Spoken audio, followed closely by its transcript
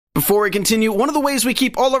Before we continue, one of the ways we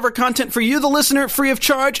keep all of our content for you, the listener, free of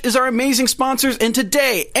charge is our amazing sponsors, and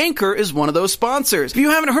today, Anchor is one of those sponsors. If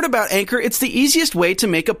you haven't heard about Anchor, it's the easiest way to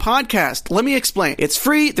make a podcast. Let me explain. It's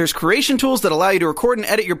free, there's creation tools that allow you to record and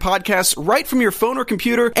edit your podcasts right from your phone or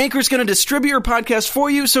computer. Anchor's going to distribute your podcast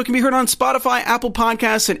for you so it can be heard on Spotify, Apple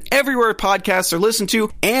Podcasts, and everywhere podcasts are listened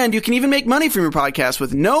to, and you can even make money from your podcast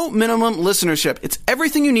with no minimum listenership. It's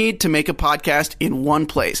everything you need to make a podcast in one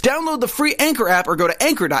place. Download the free Anchor app or go to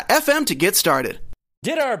anchor.fm to get started.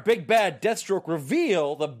 Did our big bad Deathstroke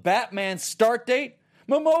reveal the Batman start date?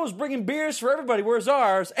 Momo's bringing beers for everybody, where's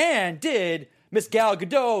ours? And did Miss Gal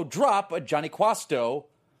Gadot drop a Johnny Quasto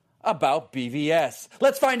about BVS?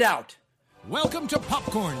 Let's find out. Welcome to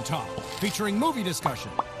Popcorn Talk, featuring movie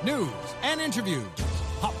discussion, news, and interviews.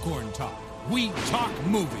 Popcorn Talk, we talk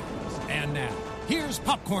movies. And now, here's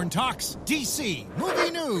Popcorn Talk's DC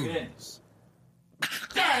Movie News.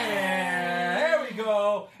 There we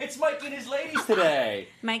go. It's Mikey and his ladies today.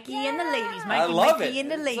 Mikey and the ladies. I love Mikey it.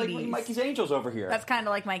 and the It's ladies. like Mikey's Angels over here. That's kind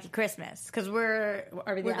of like Mikey Christmas because are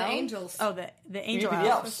we We're the elves? angels. Oh, the you angel be the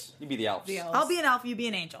elves. elves. You be the elves. I'll be an elf. You be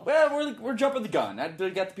an angel. Well, we're jumping the gun.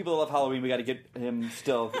 We got the people that love Halloween. We got to get him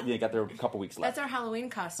still. Got there a couple weeks left. That's our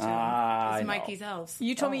Halloween costume. I It's know. Mikey's elves.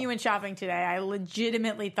 You told me you went shopping today. I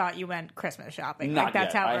legitimately thought you went Christmas shopping. Not like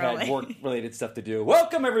that's yet. how I early. had work-related stuff to do.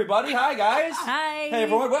 Welcome, everybody. Hi, guys. Hi. Hey,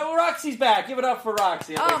 everyone. Well, Roxy's back. Give it up for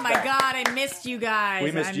Roxy. Oh Everybody's my back. God, I missed you guys.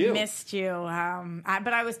 We missed you. I missed you.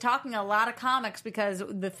 But I was talking a lot of comics because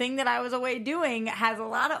the thing that I was away doing has a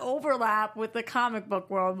lot of overlap with the comic book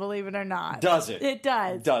world, believe it or not. Does it? It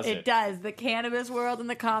does. Does it? It does. The cannabis world and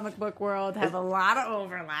the comic book world have a lot of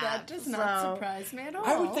overlap. That does not So, surprise me at all.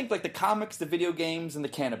 I would think like the comics, the video games, and the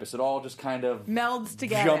cannabis, it all just kind of melds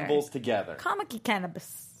together. jumbles together. Comic-y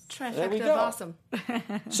cannabis. There we Trifecta go. of awesome.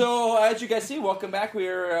 So, as you guys see, welcome back.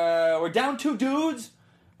 We're down 2 dudes,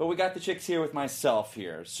 but we got the chicks here with myself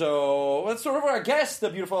here. So, let's sort of our guest, the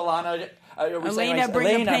beautiful Alana. Elena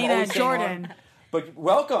Bringapena Jordan. But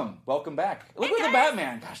welcome back. Look at the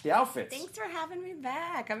Batman. Gosh, the outfits. Thanks for having me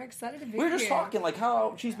back. I'm excited to be We were here. just talking like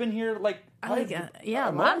how she's been here A lot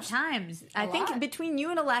of months. times. I think lot. between you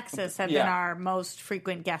and Alexis have Yeah. been our most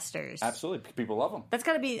frequent guesters. Absolutely, people love them. That's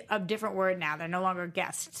got to be a different word now. They're no longer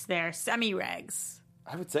guests. They're semi-regs.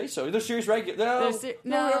 I would say so. They're series regular.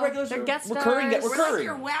 No, regulars. they're guest recurring. stars. We're like Recurring.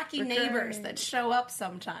 your wacky neighbors that show up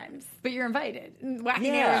sometimes. But you're invited. Wacky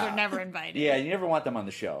Yeah. neighbors are never invited. Yeah, you never want them on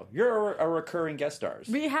the show. You're a recurring guest stars.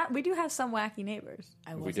 We do have some wacky neighbors.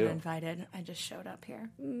 I do. wasn't invited. I just showed up here.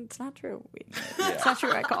 It's not true. It's not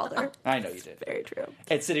true. I called her. I know you did. Very true.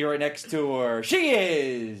 And sitting right next to her, she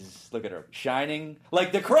is. Look at her, shining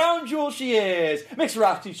like the crown jewel she is. Miss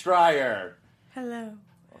Roxy Stryer. Hello.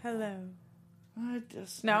 No, it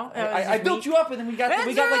was I just built me. you up, and then we got like.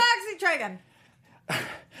 Roxy, try again.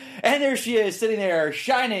 And there she is, sitting there,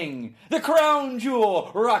 shining the crown jewel,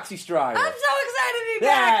 Roxy Stryer. I'm so excited to be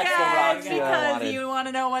back, That's the guys, Roxy I because wanted. you want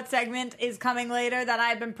to know what segment is coming later that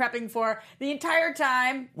I've been prepping for the entire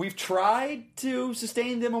time. We've tried to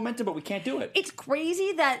sustain the momentum, but we can't do it. It's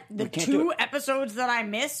crazy that the can't do 2 it. episodes that I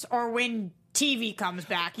miss are when TV comes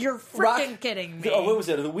back. You're Rock- freaking kidding me. Oh, what was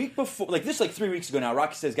it? The week before, this is like 3 weeks ago now.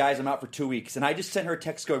 Roxy says, "Guys, I'm out for 2 weeks," and I just sent her a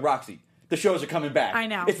text going, "Roxy, the shows are coming back. I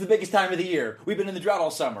know. It's the biggest time of the year. We've been in the drought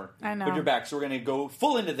all summer. I know. But you're back, so we're going to go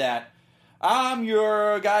full into that." I'm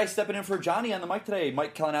your guy stepping in for Johnny on the mic today.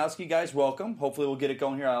 Mike Kalinowski, guys, welcome. Hopefully we'll get it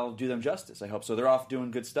going here. I'll do them justice. I hope so. They're off doing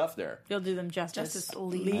good stuff there. You'll do them justice. Justice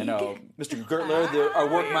League. I know. Mr. Gertler, our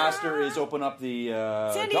workmaster, is opening up the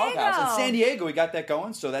San doghouse. Diego. In San Diego, we got that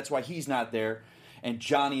going, so that's why he's not there. And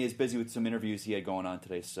Johnny is busy with some interviews he had going on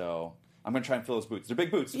today, so I'm going to try and fill his boots. They're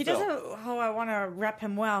big boots. He to fill. doesn't. Oh, I want to rep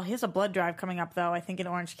him well. He has a blood drive coming up, though. I think in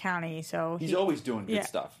Orange County. So He's always doing good yeah,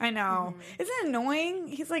 stuff. I know. Isn't it annoying?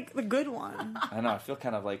 He's like the good one. I know. I feel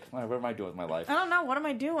kind of like, what am I doing with my life? I don't know. What am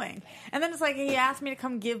I doing? And then it's like he asked me to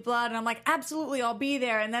come give blood, and I'm like, absolutely, I'll be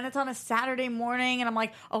there. And then it's on a Saturday morning, and I'm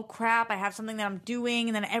like, oh crap, I have something that I'm doing.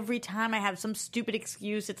 And then every time I have some stupid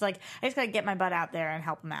excuse, it's like I just gotta get my butt out there and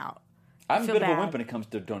help him out. I'm a feel bit of a bad. wimp when it comes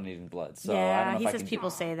to donating blood. So I Yeah, don't know he if I says can people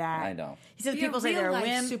say that. I know. He says Be people a say they're a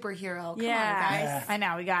real-life whim. superhero. Come Yeah, on, guys. I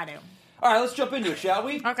know. We got to. All right, let's jump into it, shall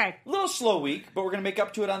we? Okay. A little slow week, but we're going to make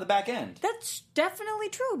up to it on the back end. That's definitely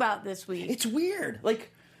true about this week. It's weird.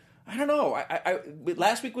 Like, I don't know.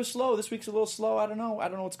 Last week was slow. This week's a little slow. I don't know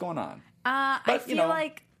what's going on. I But, feel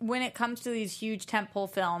like when it comes to these huge tentpole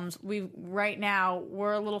films, we're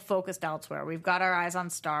a little focused elsewhere. We've got our eyes on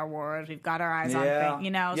Star Wars. We've got our eyes on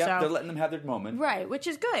things, Yeah, so they're letting them have their moment. right, which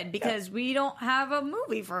is good because we don't have a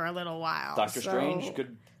movie for a little while. Doctor so- Strange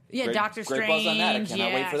could Yeah, Doctor great Strange. buzz on that. I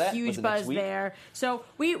cannot wait for that Huge within the next buzz week. there. So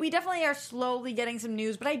we definitely are slowly getting some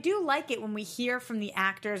news, but I do like it when we hear from the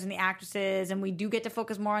actors and the actresses, and we do get to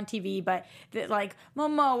focus more on TV. But like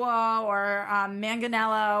Momoa or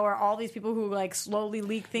Manganiello or all these people who like slowly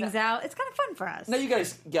leak things out, it's kind of fun for us. Now, you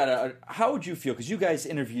guys gotta. How would you feel? Because you guys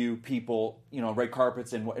interview people, red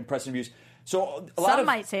carpets and press interviews. So a lot Some of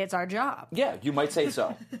might say it's our job. Yeah, you might say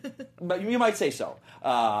so. But you might say so.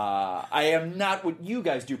 I am not what you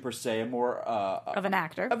guys do per se. I'm more Of an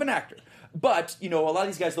actor. Of an actor. But a lot of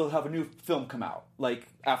these guys will have a new film come out. Like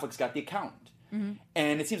Affleck's got The Accountant,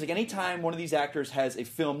 and it seems like any time one of these actors has a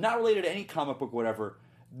film not related to any comic book, or whatever,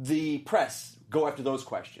 the press go after those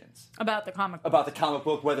questions About the comic book. about the comic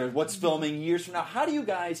book, whether what's filming years from now. How do you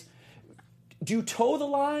guys do you toe the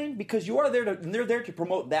line because you are there to? They're there to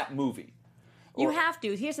promote that movie. You have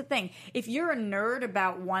to. Here's the thing. If you're a nerd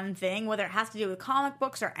about one thing, whether it has to do with comic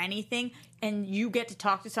books or anything, and you get to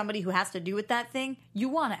talk to somebody who has to do with that thing, you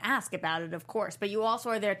want to ask about it, of course. But you also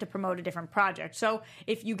are there to promote a different project. So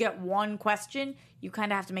if you get one question, you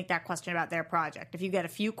kind of have to make that question about their project. If you get a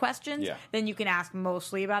few questions, then you can ask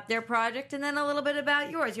mostly about their project and then a little bit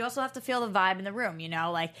about yours. You also have to feel the vibe in the room,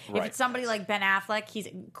 Like, if it's somebody like Ben Affleck, he's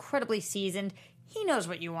incredibly seasoned. He knows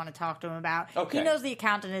what you want to talk to him about. Okay. He knows The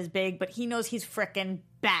Accountant is big, but he knows he's frickin'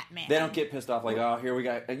 Batman. They don't get pissed off like, oh, here we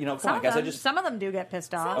go. Come on, guys. Some of them do get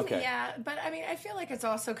pissed off. Okay. Yeah, but I mean, I feel like it's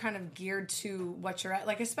also kind of geared to what you're at.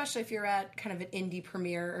 Like, especially if you're at kind of an indie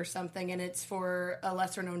premiere or something, and it's for a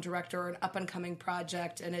lesser-known director or an up-and-coming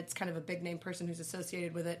project, and it's kind of a big-name person who's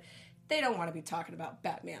associated with it. They don't want to be talking about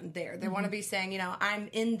Batman there. They want to be saying, I'm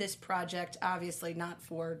in this project, obviously not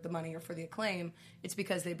for the money or for the acclaim. It's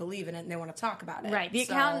because they believe in it and they want to talk about it. Right. The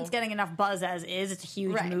Accountant's getting enough buzz as is. It's a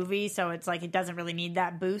huge movie, so it's like it doesn't really need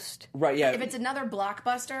that boost. Right, yeah. If it's another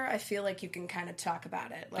blockbuster, I feel like you can kind of talk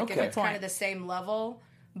about it. Like, if it's kind of the same level,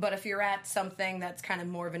 but if you're at something that's kind of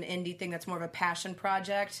more of an indie thing, that's more of a passion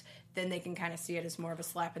project, then they can kind of see it as more of a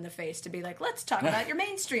slap in the face to be like, let's talk about your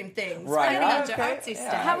mainstream things. Right. Not your Okay. artsy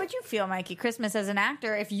stuff. How would you feel, Mikey, Christmas as an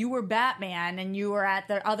actor, if you were Batman and you were at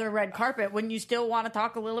the other red carpet? Wouldn't you still want to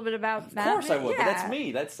talk a little bit about Batman? Of course I would, but that's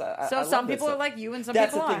me. I So love some that people stuff. are like you and some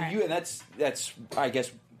That's people the thing. aren't. And that's I guess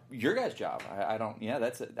your guys' job. I don't. Yeah,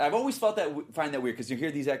 that's it. I've always find that weird because you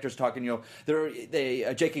hear these actors talking.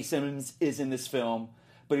 J.K. Simmons is in this film,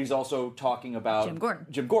 but he's also talking about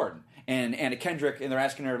Jim Gordon and Anna Kendrick, and they're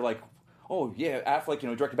asking her like, "Oh yeah, Affleck,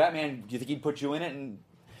 directed Batman. Do you think he'd put you in it?" And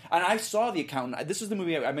I saw The Accountant. This was the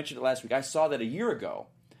movie I mentioned it last week. I saw that a year ago,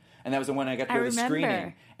 and that was the one I got to go to the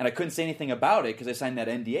screening. And I couldn't say anything about it because I signed that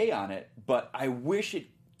NDA on it. But I wish it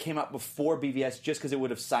came out before BVS just because it would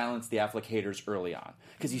have silenced the Affleck haters early on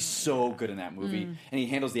because he's so good in that movie and he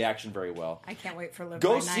handles the action very well. I can't wait for Live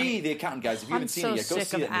Go by see Night. The Accountant, guys. If you haven't seen it yet, go I'm so see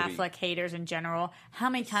sick of that movie. Affleck haters in general. How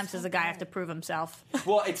many times does a guy have to prove himself?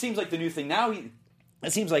 Well, it seems like the new thing now.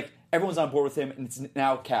 It seems like everyone's on board with him, and it's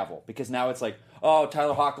now Cavill because now it's like, oh,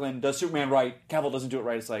 Tyler Hoechlin does Superman right. Cavill doesn't do it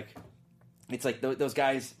right. It's like those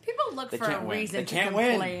guys. People look they for can't a win. reason They to can't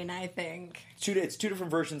complain, I think. It's two different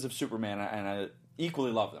versions of Superman, and I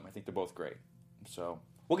equally love them. I think they're both great. So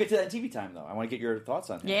we'll get to that in TV time, though. I want to get your thoughts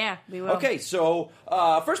on that. Yeah, we will. Okay, so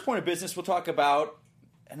first point of business, we'll talk about.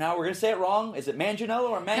 And now we're going to say it wrong. Is it Manganiello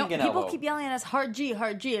or Manganiello? No, people keep yelling at us hard G,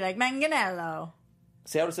 like Manganiello.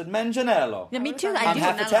 See, I would have said Manganiello. Yeah, me too. I'm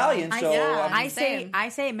half Italian, so I say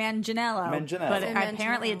Manganiello. Manganiello. But Say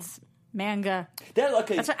apparently Manganiello. it's Manga.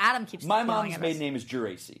 Okay, That's what Adam keeps My yelling mom's at maiden us. name is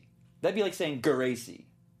Geraci. That'd be like saying Geraci.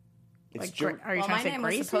 It's Are you Well, trying my to say name was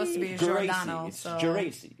Gracie? supposed to be Giordano. Geraci. It's So.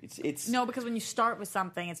 Geraci. It's No, because when you start with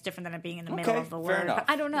something, it's different than it being in the middle Okay, of the fair word. enough. But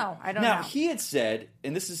I don't know. I don't Now, know. he had said,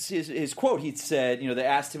 and this is his quote, he'd said, they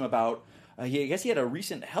asked him about, I guess he had a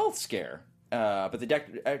recent health scare, but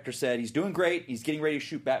the actor said he's doing great, he's getting ready to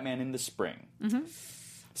shoot Batman in the spring. Mm-hmm.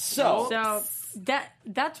 So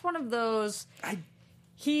that's one of those.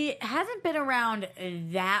 He hasn't been around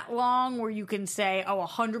that long where you can say,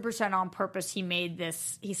 100% on purpose he made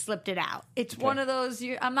this, he slipped it out. It's one of those,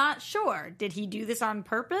 I'm not sure. Did he do this on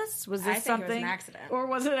purpose? Was this I think something? it was an accident. Or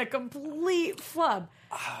was it a complete flub?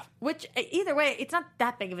 Which, either way, it's not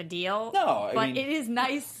that big of a deal. No, but it is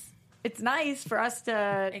nice. It's nice for us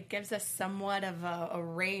to... It gives us somewhat of a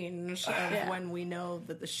range of when we know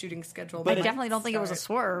that the shooting schedule. I might definitely don't think it was a start.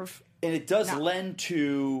 swerve. And it does lend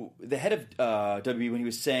to the head of WB when he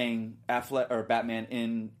was saying Affleck or Batman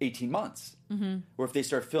in 18 months. Mm-hmm. Or if they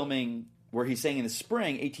start filming, where he's saying in the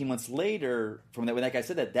spring, 18 months later, from that when that guy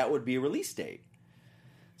said that would be a release date.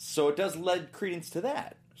 So it does lend credence to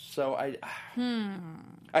that. So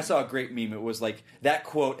I saw a great meme. It was like that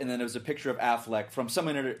quote, and then there was a picture of Affleck from some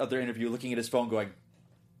other interview looking at his phone going,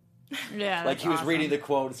 Yeah, Like that's he was awesome. reading the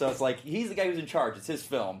quote, so it's like he's the guy who's in charge. It's his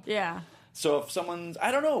film. Yeah. So if someone's,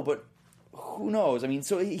 I don't know, but who knows? I mean,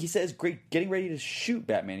 so he says, "Great, getting ready to shoot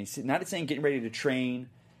Batman." He's not saying getting ready to train,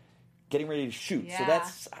 getting ready to shoot. So Yeah.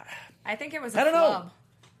 that's, I think it was I a don't know. flub.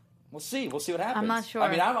 we'll see. We'll see what happens. I'm not sure. I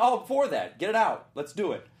mean, I'm all for that. Get it out. Let's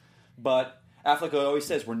do it. But Affleck always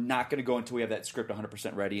says we're not going to go until we have that script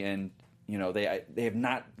 100% ready, and they have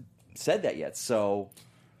not said that yet. So.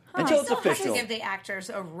 Until it's Still official. have to give the actors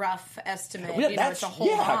a rough estimate. Yeah, It's a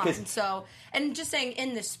hold on. 'cause- So, and just saying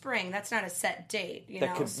in the spring, that's not a set date.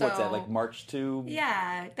 That could, so, what's that, like March to...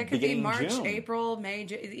 Yeah, that could be beginning March, June. April, May.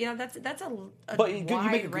 That's a But you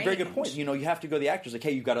wide make a very good range. point. You have to go to the actors like,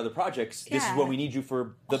 hey, you've got other projects. This is Yeah. what we need you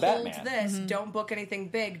for the Hold Batman. this. Don't book anything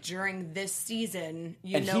big during this season.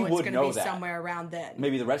 You And he know it's would going know to be that. somewhere around then.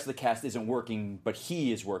 Maybe the rest of the cast isn't working, but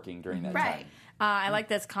he is working during that Right. time. I like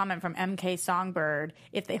this comment from MK Songbird.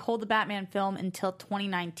 If they hold the Batman film until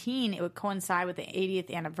 2019, it would coincide with the 80th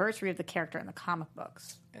anniversary of the character in the comic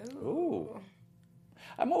books. Ooh.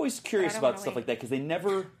 I'm always curious I don't about wanna stuff wait. like that because they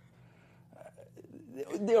never...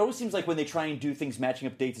 It always seems like when they try and do things matching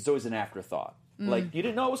up dates, it's always an afterthought. Like, you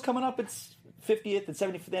didn't know it was coming up. It's 50th and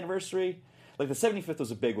 75th anniversary. Like, the 75th was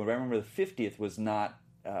a big one, but I remember the 50th was not...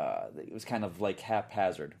 it was kind of like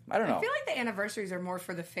haphazard. I don't know. I feel like the anniversaries are more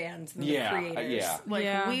for the fans than Yeah, the creators. yeah. Like,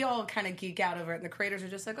 Yeah. we all kind of geek out over it, and the creators are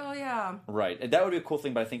just like, oh, yeah. Right, and that would be a cool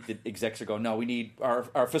thing, but I think the execs are going, no, we need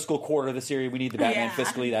our fiscal quarter of the series, we need the Batman Yeah.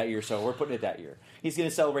 fiscally that year, so we're putting it that year. He's going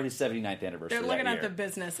to celebrate his 79th anniversary They're looking that at year. the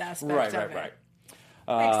business aspect Right, of right, it. right.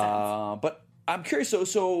 Makes sense. But I'm curious,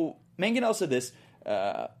 so Manganiello said this,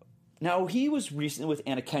 now he was recently with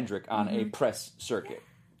Anna Kendrick on a press circuit.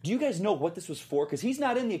 Do you guys know what this was for? Because he's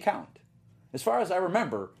not in the account. As far as I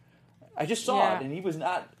remember, I just saw Yeah. it, and he was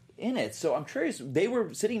not in it. So I'm curious. They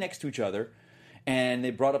were sitting next to each other, and they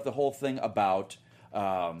brought up the whole thing about,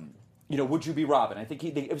 would you be Robin? I think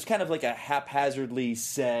it was kind of like a haphazardly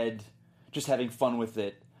said, just having fun with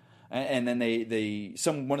it. And then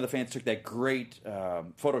one of the fans took that great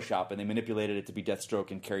Photoshop and they manipulated it to be Deathstroke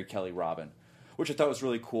and Carrie Kelly Robin, which I thought was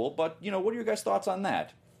really cool. But what are your guys' thoughts on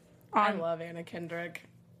that? I love Anna Kendrick.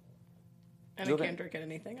 Anna Okay. Kendrick at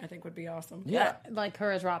anything, I think, would be awesome. Yeah. Like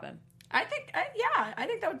her as Robin. I think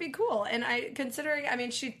that would be cool. And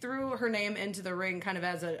she threw her name into the ring kind of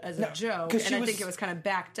as a joke, 'cause and she I was- think it was kind of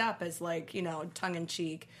backed up as like tongue in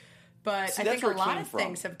cheek. But See, I that's think a where it lot came of from.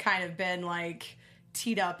 things have kind of been like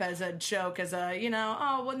teed up as a joke, as a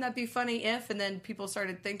oh, wouldn't that be funny if? And then people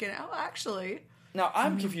started thinking, oh, actually. Now,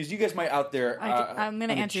 I'm confused. You guys might out there... I'm going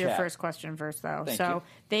to in the answer your chat. first question first, though. Thank so you.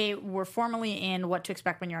 they were formerly in What to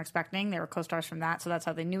Expect When You're Expecting. They were co-stars from that, so that's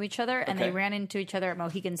how they knew each other. And Okay. they ran into each other at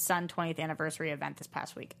Mohegan Sun 20th anniversary event this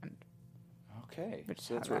past weekend. Okay, Which is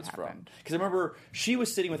so that's how where that it's from. happened. Because I remember she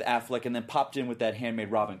was sitting with Affleck and then popped in with that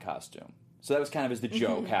Handmaid Robin costume. So that was kind of as the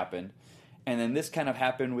joke happened. And then this kind of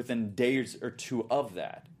happened within days or two of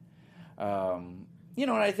that. And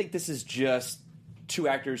I think this is just two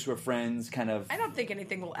actors who are friends, kind of... I don't think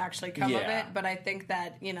anything will actually come of Yeah. it, but I think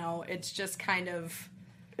that it's just kind of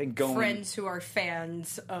and going, friends who are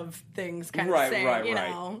fans of things kind Right, of saying, right, you right.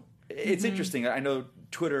 know. It's interesting. I know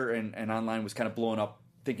Twitter and online was kind of blowing up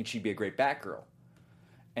thinking she'd be a great Batgirl.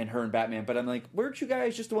 And her and Batman. But I'm like, weren't you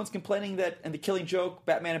guys just the ones complaining that in The Killing Joke,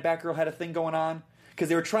 Batman and Batgirl had a thing going on? Because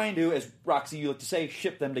they were trying to, as Roxy, you like to say,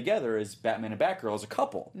 ship them together as Batman and Batgirl as a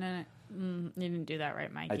couple. No, you didn't do that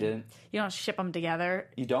right, Mikey. I didn't? You don't ship them together.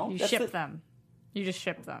 You don't? You That's ship the- them. You just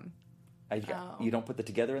ship them. You don't put the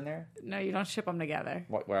together in there? No, you don't ship them together.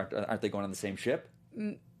 Why aren't they going on the same ship?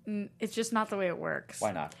 It's just not the way it works.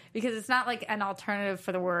 Why not? Because it's not like an alternative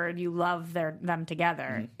for the word you love them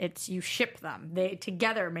together. It's you ship them. They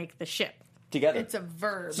together make the ship. Together. It's a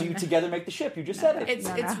verb. So you together make the ship. You just said it.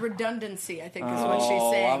 It's redundancy, I think, is what she's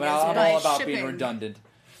saying. I'm is all by about shipping. being redundant.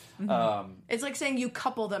 It's like saying you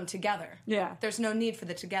couple them together. Yeah. There's no need for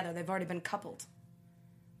the together. They've already been coupled.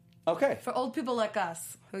 Okay. For old people like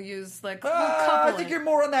us who use like I think you're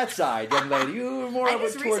more on that side, young lady. You're more I over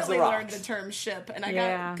just towards recently the learned rocks. the term ship, and I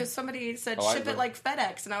Yeah. got because somebody said Oh, I ship it learned. like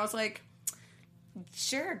FedEx, and I was like,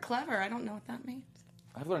 sure, clever. I don't know what that means.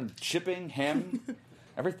 I've learned shipping, ham,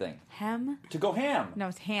 everything. Hem? To go ham. No,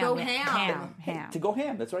 it's ham. Go Yeah, ham. To go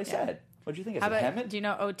ham. That's what I said. What do you think? I How said ham about, it? do you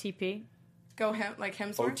know OTP? Go hem like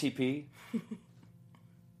Hemsworth. OTP.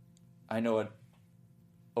 I know what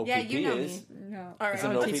OPP Yeah, you know is. me. No. All right, Is it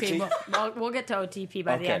an OTP. OTP? We'll get to OTP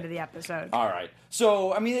by the Okay. end of the episode. All right.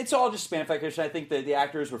 So, I mean, it's all just spam factors. I think that the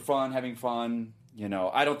actors were fun, having fun.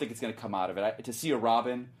 I don't think it's going to come out of it. To see a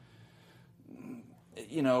Robin, I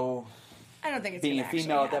don't think it's being a gonna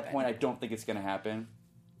female at actually that point, I don't think it's going to happen.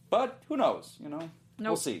 But who knows?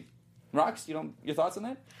 We'll see. Rox, your thoughts on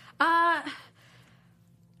that?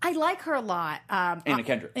 I like her a lot. Anna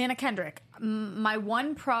Kendrick. Anna Kendrick. My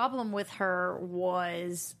one problem with her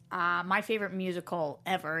was my favorite musical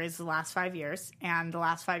ever is The Last 5 Years. And The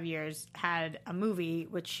Last 5 Years had a movie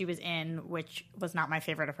which she was in, which was not my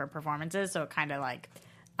favorite of her performances. So it kind of like,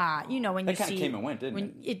 when you see... It kind of came and went, didn't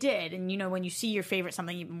it? It did. And, when you see your favorite,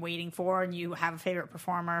 something you've been waiting for, and you have a favorite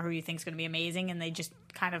performer who you think is going to be amazing, and they just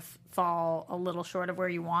kind of fall a little short of where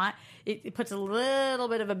you want, it puts a little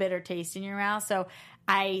bit of a bitter taste in your mouth. So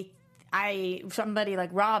somebody like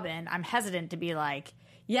Robin, I'm hesitant to be like,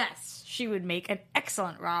 yes, she would make an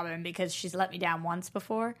excellent Robin because she's let me down once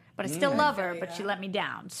before, but I still love her, but she let me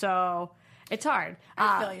down. So it's hard.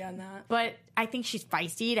 I feel you on that. But I think she's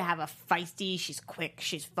feisty to have a feisty. She's quick.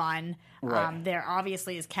 She's fun. Right. There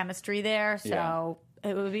obviously is chemistry there, so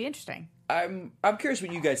it would be interesting. I'm curious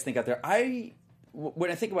what you guys think out there.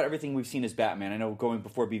 When I think about everything we've seen as Batman, I know going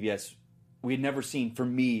before BVS, we had never seen, for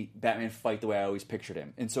me, Batman fight the way I always pictured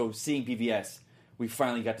him. And so seeing BVS, we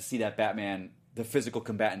finally got to see that Batman, the physical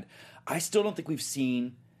combatant. I still don't think we've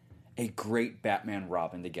seen a great Batman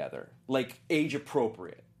Robin together. Like, age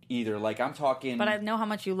appropriate. Either, like, I'm talking... But I know how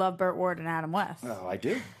much you love Burt Ward and Adam West. Oh, I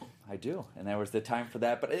do. And there was the time for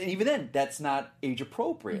that. But even then, that's not age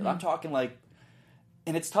appropriate. Mm-hmm. I'm talking like...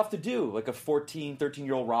 And it's tough to do. Like a 14,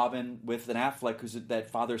 13-year-old Robin with an Affleck who's that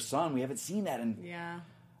father's son. We haven't seen that in... Yeah.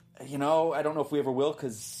 I don't know if we ever will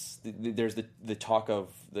because there's the talk of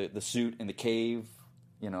the suit in the cave,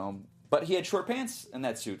 But he had short pants in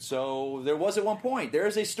that suit. So there was at one point. There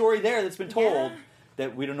is a story there that's been told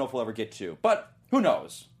that we don't know if we'll ever get to. But who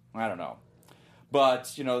knows? I don't know.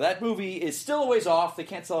 But, that movie is still a ways off. They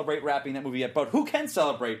can't celebrate wrapping that movie yet. But who can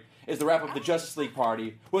celebrate is the wrap of the Justice League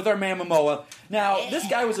party with our man Momoa. Now, this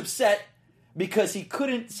guy was upset because he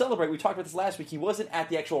couldn't celebrate. We talked about this last week. He wasn't at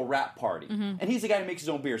the actual rap party. Mm-hmm. And he's the guy who makes his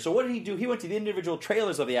own beer. So what did he do? He went to the individual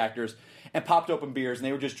trailers of the actors and popped open beers, and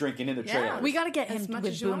they were just drinking in the trailers. We got to get him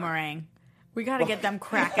with Boomerang. We got to get them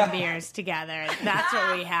cracking beers together. That's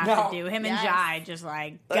what we have to do. Him and Jai just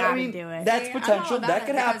got to do it. That's potential. That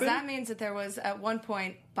could happen. That means that there was, at one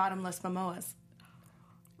point, bottomless Momoas.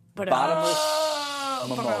 Bottomless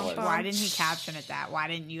Momoas. Why didn't he caption it that? Why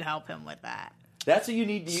didn't you help him with that? That's what you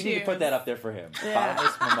need. You need to put that up there for him.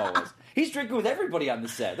 Bottomless Momoas. He's drinking with everybody on the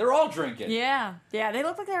set. They're all drinking. Yeah. They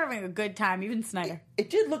look like they're having a good time. Even Snyder. It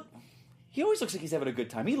did look... He always looks like he's having a good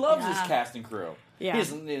time. He loves his cast and crew. Yeah. He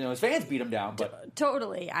doesn't, his fans beat him down, but...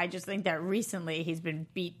 Totally. I just think that recently he's been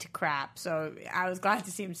beat to crap, so I was glad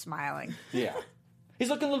to see him smiling. Yeah. He's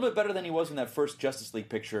looking a little bit better than he was in that first Justice League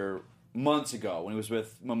picture months ago when he was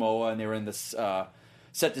with Momoa and they were in this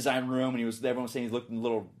set design room and everyone was saying he's looking a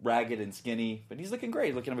little ragged and skinny, but he's looking great.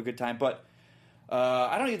 He's looking to have a good time, but...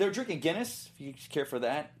 I don't know. They're drinking Guinness. If you care for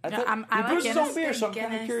that, I like Guinness. Own beer, so I'm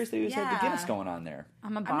kind of curious that he had the Guinness going on there.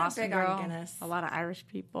 I'm a Boston girl. Guinness. A lot of Irish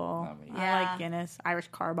people. I like Guinness. Irish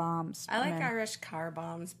car bombs. I like Irish car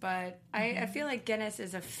bombs, but I feel like Guinness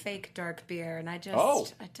is a fake dark beer, and I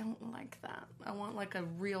don't like that. I want like a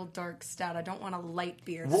real dark stout. I don't want a light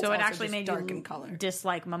beer. So it actually made you in color.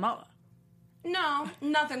 Dislike Momoa. No,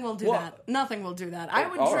 nothing will do that. Nothing will do that. I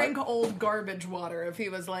would drink old garbage water if he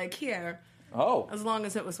was like, here. Oh. As long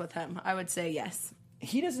as it was with him, I would say yes.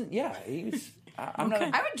 He doesn't, he's...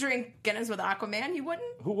 I would drink Guinness with Aquaman. You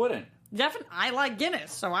wouldn't? Who wouldn't? Definitely. I like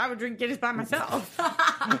Guinness, so I would drink Guinness by myself.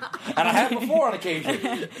 And I have before on occasion.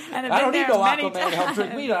 I don't need no Aquaman to help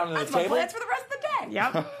drink me down to the table. That's my plans for the rest of the day.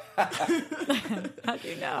 Yep. How do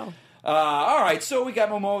you know? All right, so we got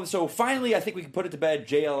Momoa. So finally, I think we can put it to bed.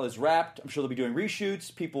 JL is wrapped. I'm sure they'll be doing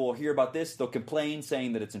reshoots. People will hear about this. They'll complain,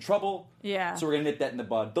 saying that it's in trouble. Yeah. So we're going to nip that in the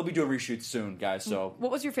bud. They'll be doing reshoots soon, guys. So.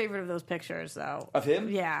 What was your favorite of those pictures, though? Of him?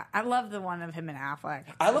 Yeah. I love the one of him and Affleck.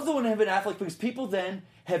 I love the one of him and Affleck because people then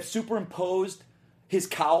have superimposed his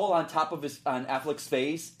cowl on top of on Affleck's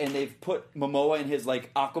face, and they've put Momoa in his,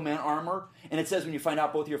 Aquaman armor, and it says when you find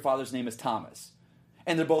out both your father's name is Thomas.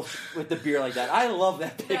 And they're both with the beer like that. I love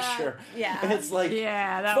that picture. Yeah. And it's like,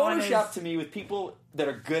 that Photoshop to me with people that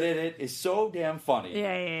are good at it is so damn funny.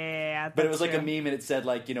 Yeah. But it was like a meme and it said,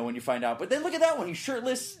 when you find out. But then look at that one. He's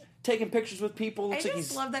shirtless, taking pictures with people. I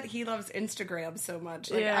just love that he loves Instagram so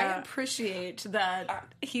much. I appreciate that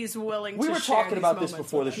he's willing to share. We were talking about this moments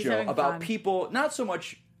before the show, about fun. people, not so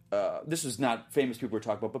much... this is not famous people we're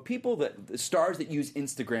talking about, but people stars that use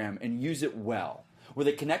Instagram and use it well. Where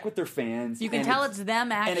they connect with their fans. You can tell it's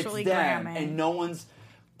them actually gramming. And no one's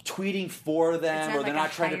tweeting for them, or they're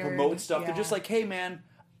not trying to promote stuff. Yeah. They're just like, hey, man,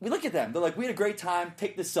 we look at them. They're like, we had a great time.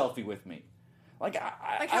 Take this selfie with me. Like how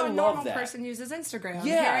I a love normal that. person uses Instagram.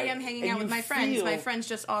 Yeah, Here I am hanging and out with you my friends. feel- My friends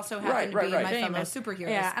just also happen to be my fellow superheroes.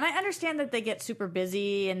 Yeah, and I understand that they get super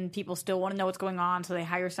busy and people still want to know what's going on, so they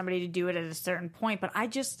hire somebody to do it at a certain point. But I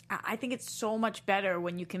think it's so much better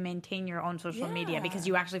when you can maintain your own social media because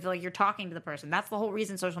you actually feel like you're talking to the person. That's the whole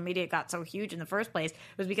reason social media got so huge in the first place,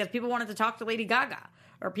 was because people wanted to talk to Lady Gaga,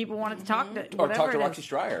 or people wanted to talk to Or whatever talk to it is. Roxy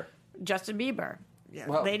Stryer. Justin Bieber. Yeah.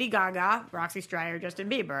 Well- Lady Gaga, Roxy Stryer, Justin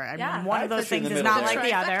Bieber. I mean, one I of those put you in things the is middle not there. like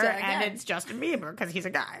the other, Trifecta and again. it's Justin Bieber because he's a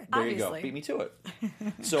guy. There you go. Obviously. Beat me to it.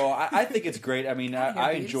 So I think it's great. I mean, I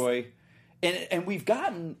Beebs. enjoy, and we've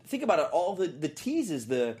gotten, think about it, all the teases,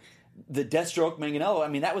 the Deathstroke Manganiello. I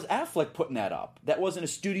mean, that was Affleck putting that up. That wasn't a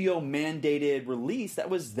studio mandated release. That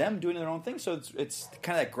was them doing their own thing. So it's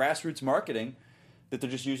kind of that grassroots marketing that they're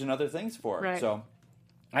just using other things for. Right. So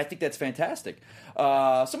I think that's fantastic.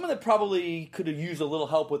 Someone that probably could have used a little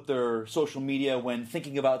help with their social media when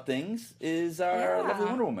thinking about things is our lovely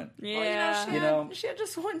Wonder Woman. Yeah. Well, she had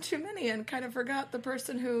just one too many and kind of forgot the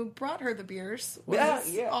person who brought her the beers was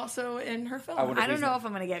also in her film. wonder I don't know if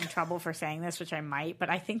I'm going to get in trouble for saying this, which I might, but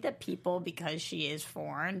I think that people, because she is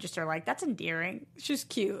foreign, just are like, that's endearing. She's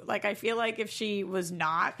cute. Like, I feel like if she was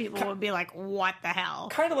not, people would be like, what the hell?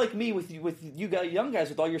 Kind of like me with you guys, young guys,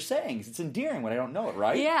 with all your sayings. It's endearing when I don't know it,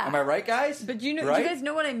 right? Yeah. Am I right, guys? But do you Right? guys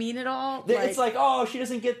know what I mean at all? It's like, oh, she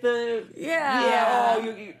doesn't get the Yeah.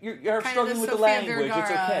 Oh, you're Kind of struggling the with the Sofia language. It's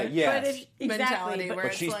Vergara, okay. Yes. But if, exactly, mentality but, where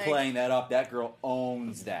But it's she's like- playing that up. That girl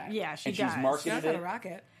owns that. Yeah, she and does. she's She marketed knows how to it. rock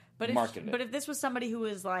it. but if this was somebody who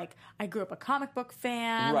was like, I grew up a comic book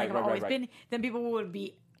fan, Right, like I've right, always right. been, then people would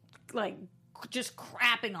be like just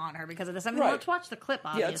crapping on her because of this. I mean, Right. let's watch the clip,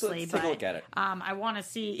 Yeah, let's obviously. take a but, look at it. I want to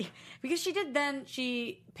see, because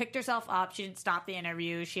she picked herself up. She didn't stop the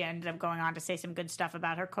interview. She ended up going on to say some good stuff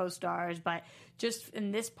about her co-stars. But just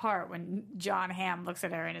in this part, when John Hamm looks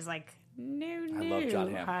at her and is like, no, I love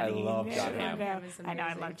John Hamm. I honey, love no, John Hamm. no." Hamm is I know, I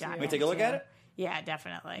amazing, love John too. Hamm. Can we take a look too. at it? Yeah,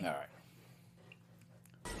 definitely. All right.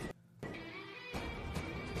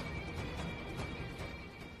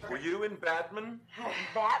 Were you in Batman?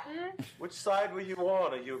 Batman? Which side were you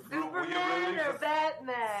on? Were you Superman rooting or for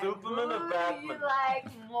Batman? Superman or Who Batman? do you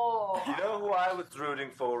like more? You know who I was rooting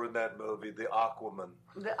for in that movie? The Aquaman.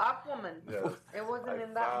 The Aquaman. Yes. It wasn't I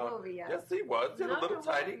in that found- movie yet. Yes, he was. He had No, a little he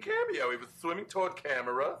tiny wasn't. cameo. He was swimming toward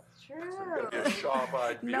camera. True. Be a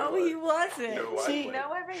sharp-eyed No, viewer. he wasn't. No, I See- played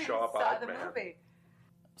No, ever even saw sharp-eyed the man. movie.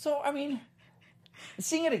 So I mean,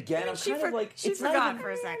 seeing it again, I'm She kind of like she it's not forgot even- for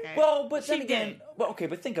a second. Well, but then She again, did. well, okay,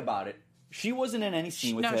 but think about it. She wasn't in any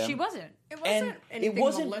scene with No, him. she wasn't. It wasn't And anything it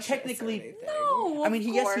wasn't malicious technically- or anything. No, I mean,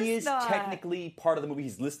 of yes, course he is not. technically part of the movie.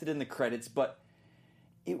 He's listed in the credits, but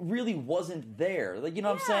it really wasn't there. Like, you know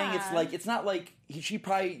what I'm saying? It's Yeah. like, it's not like she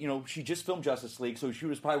probably, she just filmed Justice League, so she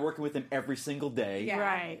was probably working with him every single day. Yeah.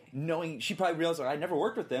 Right. Knowing, she probably realized, I never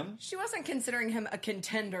worked with him. She wasn't considering him a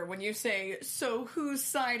contender when you say, so whose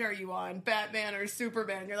side are you on, Batman or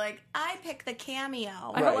Superman? You're like, I pick the cameo.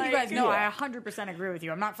 I hope you guys know Yeah. I 100% agree with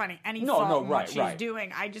you. I'm not finding any No, fault no, in right, what she's right.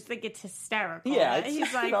 doing. I just think it's hysterical. Yeah, that it's-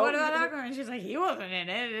 he's like, you know, what about Aquaman? And she's like, he wasn't in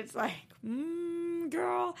it. It's like,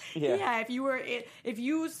 girl. Yeah. If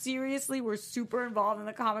you seriously were super involved in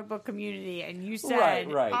the comic book community and you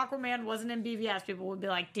said Right. Aquaman wasn't in BVS, people would be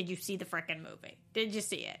like, did you see the freaking movie? Did you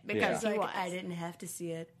see it? Because Yeah. he was. I didn't have to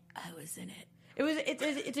see it. I was in it.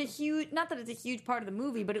 It's a huge, not that it's a huge part of the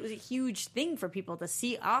movie, but it was a huge thing for people to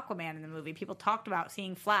see Aquaman in the movie. People talked about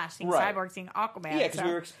seeing Flash, seeing Right. Cyborg, seeing Aquaman. Yeah,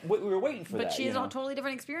 because so- we were waiting for that. But she you has know? a totally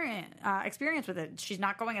different experience with it. She's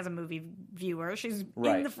not going as a movie viewer. She's in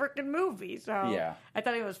Right. the freaking movie. So Yeah. I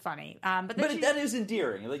thought it was funny. But then But that is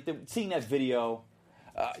endearing. Like seeing that video.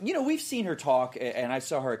 We've seen her talk, and I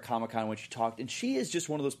saw her at Comic-Con when she talked, and she is just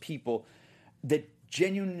one of those people that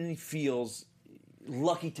genuinely feels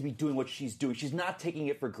lucky to be doing what she's doing. She's not taking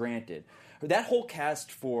it for granted. That whole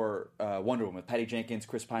cast for Wonder Woman, Patty Jenkins,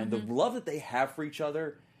 Chris Pine, the love that they have for each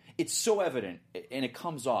other, it's so evident, and it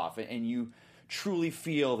comes off, and you truly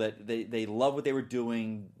feel that they love what they were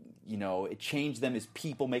doing. It changed them as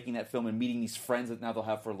people making that film and meeting these friends that now they'll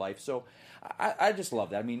have for life. So I just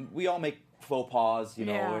love that. I mean, we all make faux pas,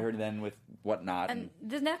 Yeah. here and then with whatnot. And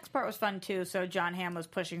the next part was fun too. So John Hamm was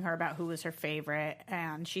pushing her about who was her favorite,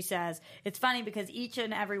 and she says it's funny because each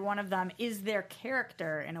and every one of them is their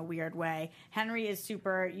character in a weird way. Henry is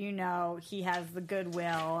super, he has the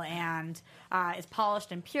goodwill and is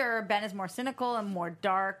polished and pure. Ben is more cynical and more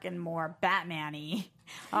dark and more Batman-y.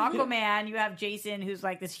 Aquaman, you have Jason, who's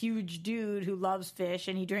like this huge dude who loves fish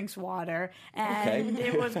and he drinks water, and Okay.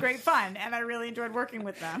 it was great fun, and I really enjoyed working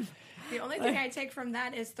with them. The only thing I take from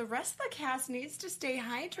that is the rest of the cast needs to stay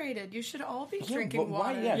hydrated. You should all be but drinking why?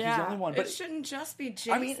 water. Yeah, he's the Yeah. only one. It But shouldn't just be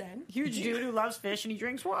Jason. I mean, Huge dude who loves fish and he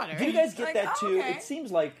drinks water. do you guys get Like, that too? okay. It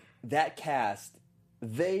seems like that cast,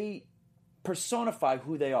 they personify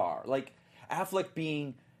who they are. Like Affleck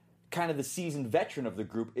being kind of the seasoned veteran of the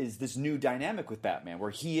group is this new dynamic with Batman, where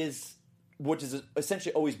he is, which has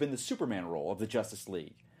essentially always been the Superman role of the Justice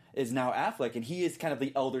League, is now Affleck, and he is kind of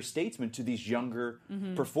the elder statesman to these younger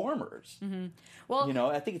performers. Well, You know,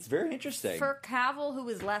 I think it's very interesting. for Cavill, who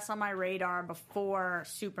was less on my radar before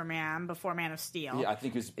Superman, before Man of Steel. Yeah, I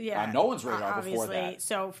think it was on no one's radar before obviously. that.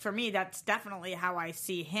 So for me, that's definitely how I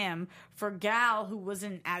see him. For Gal, who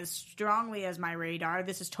wasn't as strongly as my radar,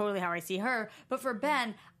 this is totally how I see her. But for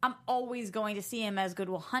Ben, I'm always going to see him as Good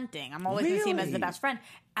Will Hunting. I'm always going to see him as the Really? best friend.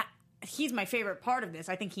 He's my favorite part of this.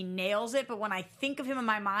 I think he nails it, but when I think of him in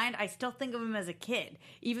my mind, I still think of him as a kid.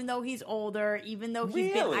 Even though he's older, even though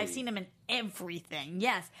he's been, Really? I've seen him in everything.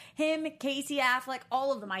 Yes. Him, Casey Affleck,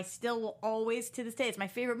 all of them. I still will always, to this day, it's my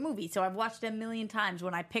favorite movie. So I've watched it a million times.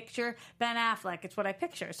 When I picture Ben Affleck, it's what I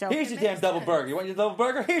picture. So Here's your damn double burger. You want your double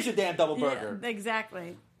burger? Here's your damn double burger. Yeah,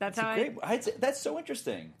 exactly. That's how Great. That's so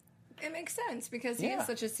interesting. It makes sense because he Yeah. is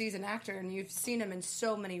such a seasoned actor, and you've seen him in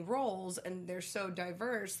so many roles, and they're so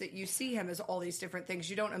diverse that you see him as all these different things.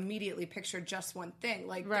 You don't immediately picture just one thing.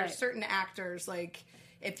 Like Right. there's certain actors, like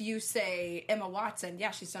if you say Emma Watson, yeah,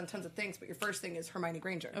 she's done tons of things, but your first thing is Hermione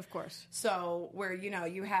Granger, Of course. So where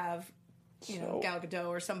you have Gal Gadot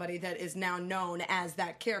or somebody that is now known as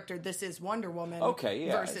that character. This is Wonder Woman. Okay,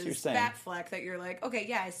 yeah, that's what you're versus saying. Batfleck. That you're like, okay,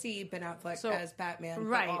 yeah, I see Ben Affleck So- as Batman,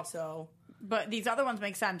 right. but also. But these other ones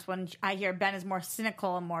make sense when I hear Ben is more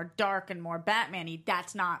cynical and more dark and more Batman-y.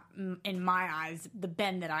 That's not, in my eyes, the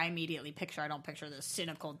Ben that I immediately picture. I don't picture the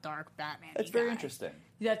cynical, dark Batman. That's very interesting.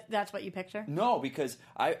 That's what you picture? No, because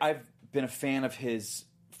I've been a fan of his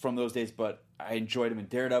from those days, but I enjoyed him in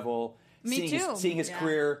Daredevil. Me too. Seeing his Yeah.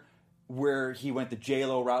 career where he went the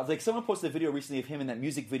J-Lo route. Like, someone posted a video recently of him in that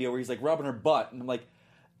music video where he's, like, rubbing her butt. And I'm like,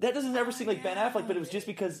 that doesn't ever seem like Ben Affleck, but it was just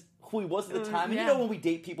because who he was at the time. And yeah. you know, when we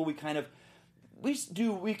date people, we kind of...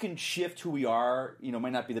 We can shift who we are. You know,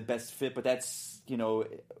 might not be the best fit, but that's, girls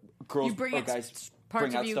You bring or it, guys parts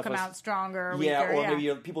bring of out you stuff come us- out stronger, yeah, weaker. or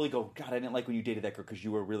maybe people go, God, I didn't like when you dated that girl because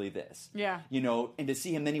you were really this. Yeah. And to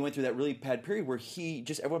see him, then he went through that really bad period where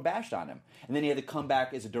everyone bashed on him. And then he had to come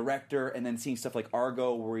back as a director, and then seeing stuff like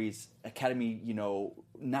Argo where he's Academy,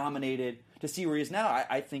 nominated, to see where he is now,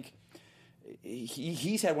 I think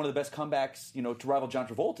he's had one of the best comebacks, to rival John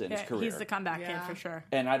Travolta in his career. He's the comeback kid Yeah. for sure.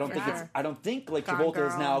 And I don't For think sure. I don't think like Gone Travolta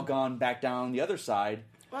has Girl. now gone back down the other side.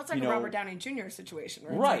 Well, it's like You a know, Robert Downey Jr. situation,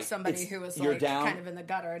 where it's Right. like somebody It's- who was you're like down, kind of in the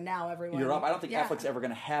gutter, and now everyone. You're up. I don't think Yeah. Affleck's ever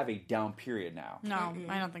going to have a down period now. No,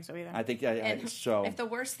 I don't think so either. I think And so. if the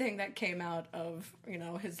worst thing that came out of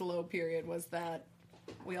his low period was that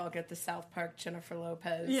we all get the South Park Jennifer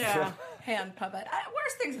Lopez Yeah. hand puppet.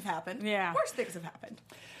 Worse things have happened. Yeah. Worse things have happened.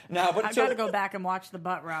 Now, but I've so, got to go back and watch the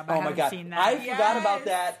butt rub. I Oh my haven't god, seen that. I forgot about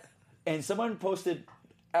Yes. that. And someone posted.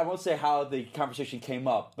 I won't say how the conversation came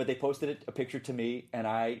up, but they posted a picture to me, and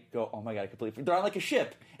I go, "Oh my god, I completely." They're on like a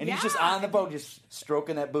ship, and he's just Yeah. on the boat, just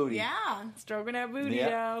stroking that booty. Yeah. Stroking that booty, Yeah.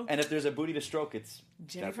 though. And if there's a booty to stroke, it's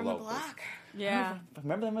Jenny Jennifer from the Lopez. Block. Yeah.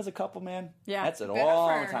 Remember them as a couple, man? Yeah. That's a Bennifer.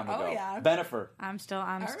 long time ago. Oh, yeah. Bennifer. I'm still.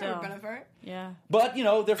 I remember Bennifer. Yeah. But,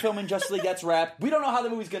 they're filming Justice League. That's wrapped. We don't know how the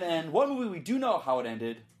movie's going to end. One movie we do know how it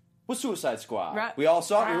ended was Suicide Squad. Right. We all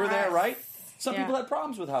saw it. We were there, right? Some Yeah. people had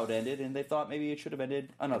problems with how it ended, and they thought maybe it should have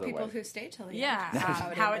ended another People way. who stayed till the Yeah,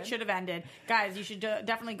 end. how it should have ended. Guys, you should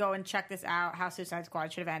definitely go and check this out, how Suicide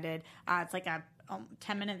Squad should have ended. It's like a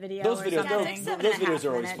 10-minute video Those or videos, something. like 7 those and a half videos are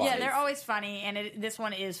always minutes. funny. Yeah, they're always funny, and this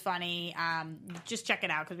one is funny. Just check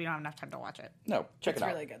it out because we don't have enough time to watch it. No, check It's it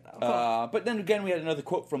out. really good, though. But then again, we had another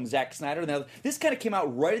quote from Zack Snyder. Now, this kind of came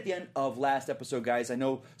out right at the end of last episode, guys. I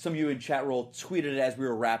know some of you in chat roll tweeted it as we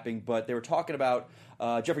were wrapping, but they were talking about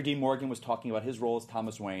Jeffrey Dean Morgan was talking about his role as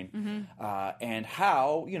Thomas Wayne and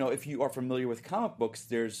how, if you are familiar with comic books,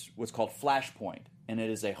 there's what's called Flashpoint, and it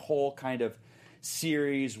is a whole kind of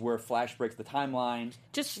series where Flash breaks the timeline.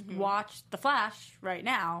 Just watch The Flash right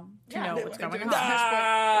now to Yeah, know they- what's they're going doing on.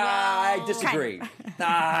 I disagree.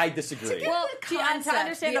 I disagree. Well, the to concept,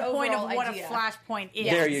 understand the the point of overall what idea. a flashpoint is.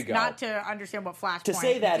 There you go. Not to understand what flashpoint To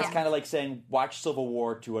say that is is. kind of like saying watch Civil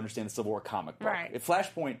War to understand the Civil War comic book. Right. If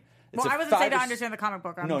Flashpoint, it's Well, a I wasn't saying to 5 understand the comic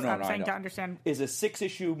book. I'm No, I'm I saying know. to understand. Is a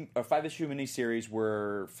 6-issue or 5-issue miniseries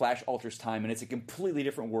where Flash alters time, and it's a completely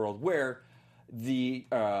different world where the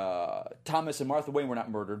Thomas and Martha Wayne were not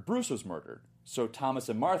murdered. Bruce was murdered, So Thomas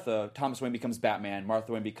and Martha, Thomas Wayne becomes Batman,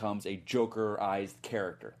 Martha Wayne becomes a Joker-ized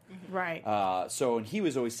character. Right. And he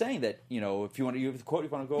was always saying that, you have the quote you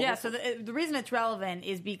want to go over? Yeah, so the reason it's relevant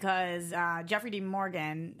is because Jeffrey Dean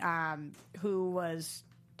Morgan, who was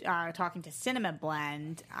talking to Cinema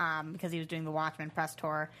Blend because he was doing the Watchmen press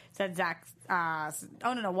tour, said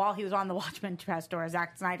while he was on the Watchmen press tour,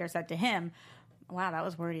 Zack Snyder said to him, wow, that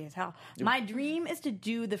was wordy as hell. My dream is to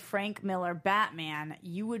do the Frank Miller Batman.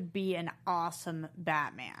 You would be an awesome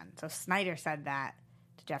Batman. So Snyder said that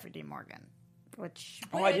to Jeffrey Dean Morgan.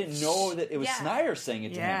 I didn't know that it was Snyder saying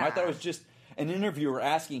it to him. I thought it was just an interviewer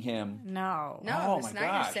asking him. No, it was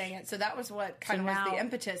Snyder saying it. So that was what kind of was the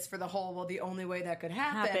impetus for the whole. Well, the only way that could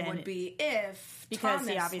happen would be if because Thomas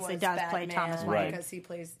he obviously was does Batman, play Thomas Wayne right. because he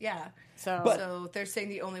plays So they're saying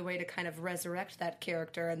the only way to kind of resurrect that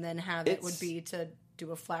character and then have it would be to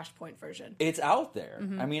do a Flashpoint version. It's out there.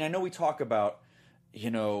 I mean, I know we talk about.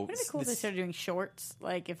 Wouldn't it be cool if they started doing shorts?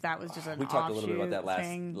 Like if that was just an we talked a little bit about that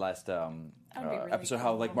last really episode. cool.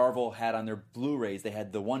 How like Marvel had on their Blu-rays, they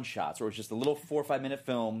had the one shots, where it was just the little 4 or 5 minute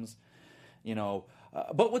films.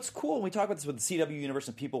 But what's cool when we talk about this with the CW universe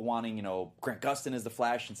and people wanting Grant Gustin as the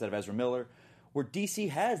Flash instead of Ezra Miller, where DC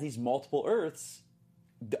has these multiple Earths.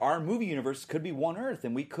 Our movie universe could be one Earth,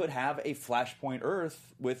 and we could have a Flashpoint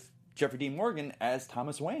Earth with Jeffrey Dean Morgan as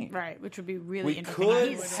Thomas Wayne. Right, which would be really We interesting. could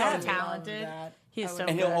He's so have talented. He's so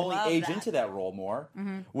and he'll good. only age that. into that role more,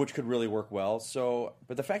 which could really work well. So,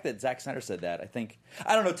 but the fact that Zack Snyder said that,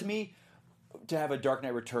 I don't know. To me, to have a Dark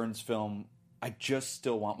Knight Returns film, I just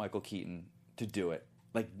still want Michael Keaton to do it.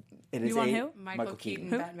 Like it is You want who? Michael Keaton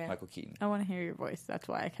Batman. Michael Keaton. I want to hear your voice. That's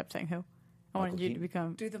why I kept saying who. I wanted you to Keaton?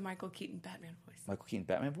 become. Do the Michael Keaton Batman voice. Michael Keaton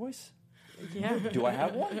Batman voice. Yeah. Do I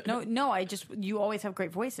have one? No. You always have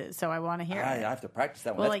great voices, so I want to hear I it. have to practice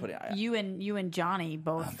that one. Well, That's like you and Johnny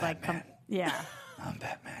both like come. Yeah, I'm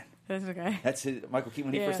Batman. that's okay. That's his, Michael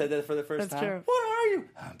Keaton when he first said that for the first That's time. true. What are you?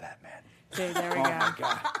 I'm Batman. Dude, there we Oh go. my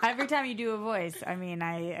god. Every time you do a voice, I mean,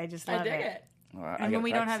 I just love I dig it. Well, I And gotta when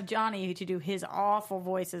we don't practice. have Johnny to do his awful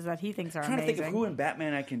voices that he thinks are I'm trying amazing. to think of who in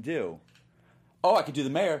Batman I can do. Oh, I could do the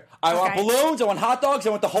mayor. I want Okay. balloons. I want hot dogs.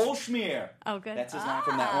 I want the whole schmear. Oh, good. That's his line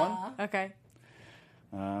from that one. Okay.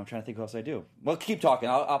 I'm trying to think who else I do. Well, keep talking.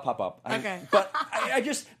 I'll pop up. Okay. But I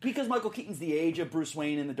just, because Michael Keaton's the age of Bruce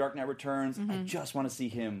Wayne in The Dark Knight Returns, Mm-hmm. I just want to see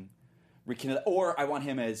him rekindle that. Or I want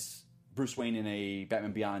him as Bruce Wayne in a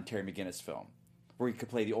Batman Beyond Terry McGinnis film, where he could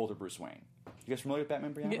play the older Bruce Wayne. You guys familiar with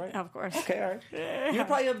Batman Beyond, right? Of course. Okay, all right. You're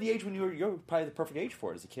probably of the age when you're probably the perfect age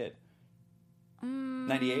for it as a kid.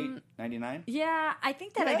 98, 99? Yeah, I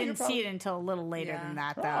think that Yeah, I you're didn't probably- see it until a little later Yeah. than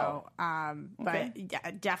that, Oh. though. Okay. But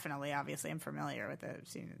yeah, definitely, obviously, I'm familiar with it. I've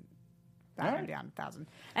seen it. Batman Alright. Beyond 1,000.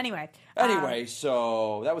 Anyway.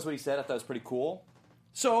 So that was what he said. I thought it was pretty cool.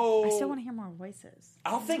 So I still want to hear more voices.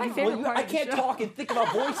 I'll think. my Well, favorite part I of the can't show. talk and think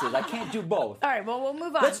about voices. I can't do both. All right, well, we'll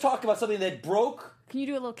move on. Let's talk about something that broke. Can you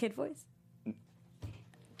do a little kid voice?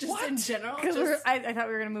 Just in general. Because Just, I thought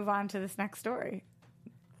we were going to move on to this next story.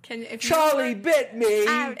 if Charlie you bit me.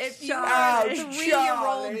 Ouch, If you Ouch, were a 3-year-old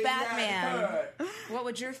Charlie, Batman, that hurt. what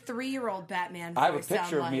would your 3-year-old Batman voice I have a sound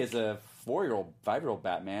picture of like? me as a 4-year-old, 5-year-old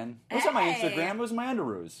Batman. It was on my Hey. Instagram. It was my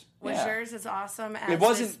underoos. Was Yeah. yours as awesome as It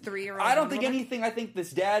wasn't. this 3-year-old? I don't think Wonder Woman? anything. I think this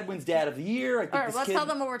dad wins Dad of the Year. I think All right, this let's kid. tell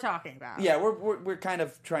them what we're talking about. Yeah, we're kind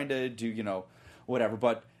of trying to do whatever,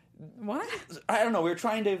 but What? I don't know. We were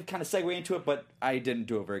trying to kind of segue into it, but I didn't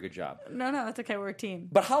do a very good job. No, it's okay. We're a team.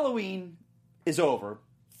 But Halloween is over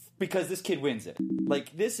because this kid wins it.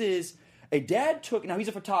 Like, this is a dad now he's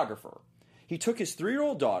a photographer. He took his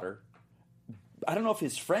 3-year-old daughter. I don't know if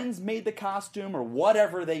his friends made the costume or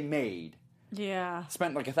whatever they made. Yeah.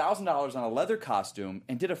 Spent like $1,000 on a leather costume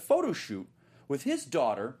and did a photo shoot with his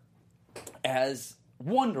daughter as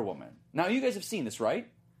Wonder Woman. Now, you guys have seen this, right?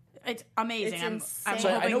 It's amazing. It's I'm insane. So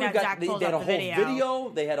I hoping know that Zach they pulls had a up whole the video.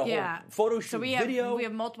 They had a Yeah. whole photo shoot So we have video. we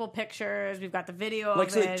have multiple pictures. We've got the video Like,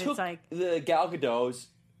 of so it. they took It's like the Gal Gadot's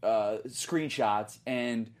screenshots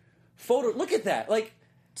and photo. Look at that! Like,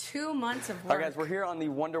 2 months of All work. right, guys, we're here on the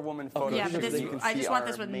Wonder Woman photo yeah, shoot but this, so you can I see just want our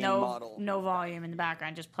this with main no model. volume in the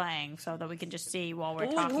background, just playing, so that we can just see while we're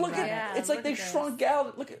look talking at about it. Yeah, it's like look they at this. shrunk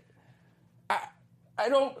Gal. Look at. I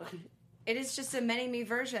don't. It is just a mini-me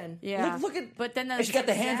version. Yeah, Look at. But then and she got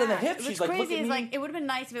the hands on the yeah. hips. What's She's like, crazy look at is me. like it would have been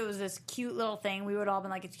nice if it was this cute little thing. We would all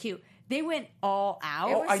been like, it's cute. They went all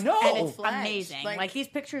out. It was I know. and it's full-fledged. amazing. Like these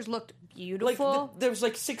pictures looked like beautiful. there was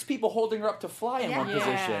like 6 people holding her up to fly in one Yeah.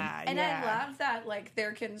 position. And yeah. I love that, like,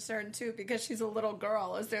 they're concerned, too, because she's a little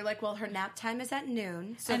girl. Is they're like, well, her nap time is at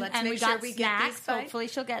noon, so let's and make we sure got we snacks. get these by... Hopefully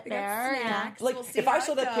she'll get We got there. snacks. Like, We'll see if I how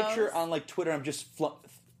saw it that goes. picture on like Twitter, I'm just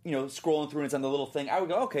scrolling through and it's on the little thing, I would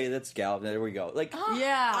go, okay, that's Gal. There we go. Like,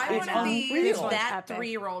 Yeah, I It's want to be unreal. that Epic.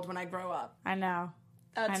 3-year-old when I grow up. I know.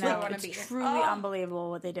 That's I know. what I want It's to be. truly Oh. unbelievable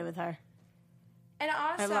what they did with her. And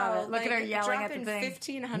also, love it. Look at her yelling at the dropping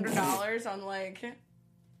thing. $1,500 on like.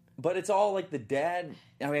 but it's all like the dad.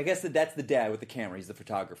 I mean, I guess that's the dad with the camera. He's the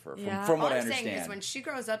photographer, Yeah. from what All I I'm saying is, understand. when she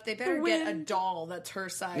grows up, they better The get a wind. doll that's her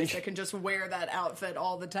size that can just wear that outfit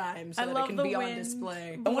all the time, so I that love it can the be on wind.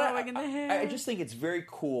 display. And what Blowing in the hair. I just think it's very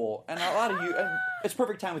cool, and a lot of you. And it's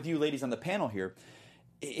perfect time with you ladies on the panel here.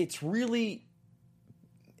 It's really,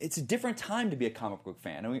 it's a different time to be a comic book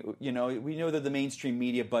fan. And we know they're the mainstream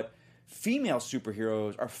media, but female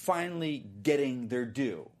superheroes are finally getting their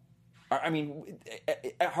due. I mean,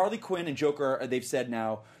 Harley Quinn and Joker, they've said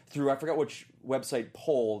now through, I forgot which website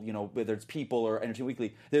poll, whether it's People or Entertainment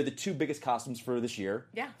Weekly, they're the 2 biggest costumes for this year.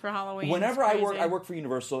 Yeah. For Halloween. Whenever it's I crazy. work for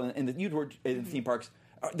Universal, and you'd work in theme parks.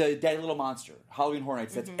 The Daddy Little Monster, Halloween Horror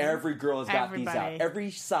Nights. That's every girl has got these out. Everybody.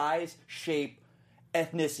 Every size, shape,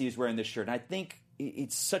 ethnicity is wearing this shirt, and I think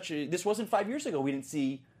it's such a. This wasn't 5 years ago. We didn't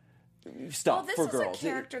see stuff Well, this for is girls. a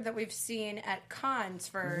character that we've seen at cons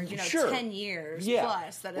for Sure. 10 years Yeah.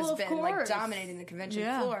 plus that has Well, of been like course. dominating the convention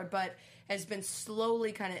Yeah. floor, but has been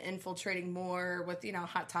slowly kind of infiltrating more with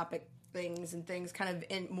hot topic things and things kind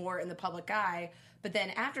of more in the public eye. But then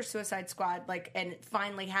after Suicide Squad, and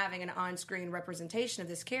finally having an on-screen representation of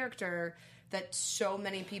this character that so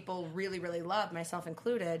many people really, really love, myself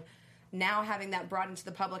included. Now having that brought into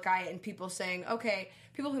the public eye and people saying, okay,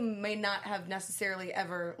 people who may not have necessarily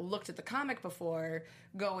ever looked at the comic before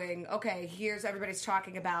going, okay, here's everybody's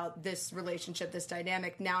talking about this relationship, this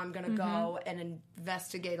dynamic. Now I'm going to go and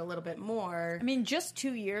investigate a little bit more. I mean, just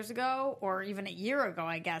 2 years ago, or even a year ago,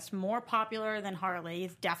 I guess, more popular than Harley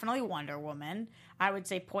is definitely Wonder Woman. I would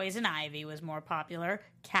say Poison Ivy was more popular.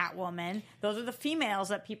 Catwoman. Those are the females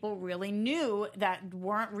that people really knew that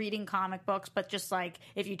weren't reading comic books, but just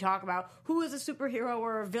if you talk about who is a superhero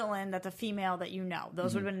or a villain that's a female that you know,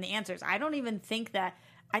 those would have been the answers. I don't even think that.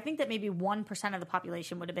 I think that maybe 1% of the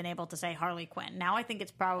population would have been able to say Harley Quinn. Now I think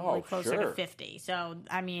it's probably closer sure. to 50. So,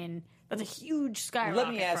 I mean, that's a huge skyrocket Let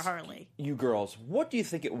me ask for Harley. you girls, what do you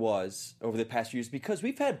think it was over the past years? Because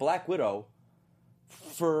we've had Black Widow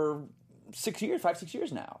for 6 years, 5-6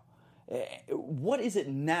 years now. What is it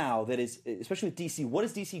now that is, especially with DC, what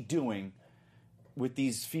is DC doing with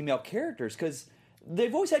these female characters? Because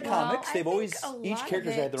they've always had comics. I They've think always, a lot each of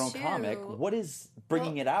character's it, had their own too- comic. What is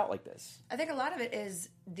bringing it out like this? I think a lot of it is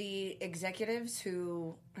the executives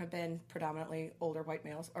who have been predominantly older white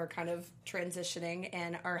males are kind of transitioning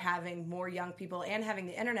and are having more young people and having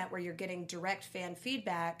the internet where you're getting direct fan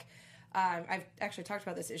feedback. I've actually talked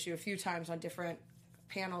about this issue a few times on different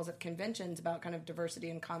panels at conventions about kind of diversity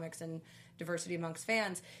in comics and diversity amongst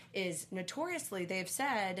fans. Is notoriously they've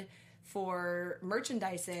said for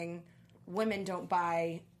merchandising, women don't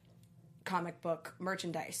buy comic book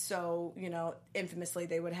merchandise. So, infamously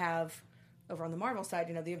they would have over on the Marvel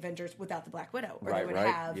side, the Avengers without the Black Widow. Or they would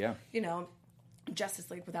have,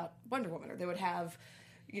 Justice League without Wonder Woman. Or they would have,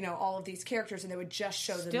 all of these characters and they would just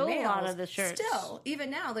show Still the a males. lot of the shirts. Still, even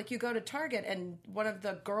now, you go to Target and one of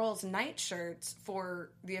the girls' night shirts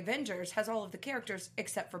for the Avengers has all of the characters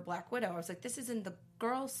except for Black Widow. I was like, this is in the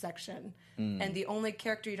girls section. And the only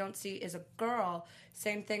character you don't see is a girl.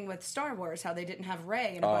 Same thing with Star Wars, how they didn't have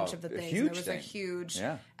Rey in a bunch of the things. And there was a huge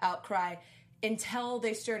outcry until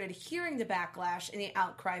they started hearing the backlash and the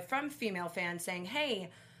outcry from female fans saying, hey,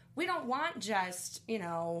 we don't want just,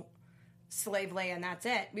 Slave Leia and that's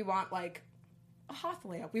it. We want a Hoth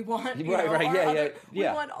Leia. We want we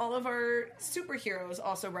want all of our superheroes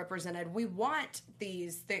also represented. We want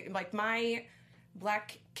these things. My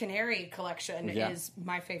Black Canary collection is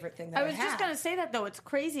my favorite thing that I was just going to say that, though. It's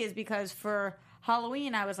crazy is because for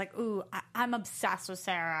Halloween, I was like, ooh, I'm obsessed with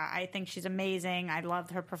Sarah. I think she's amazing. I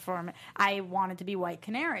loved her performance. I wanted to be White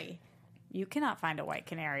Canary. You cannot find a White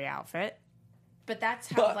Canary outfit. But that's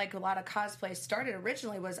how a lot of cosplay started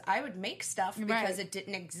originally was I would make stuff because it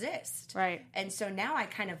didn't exist. Right. And so now I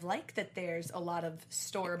kind of like that there's a lot of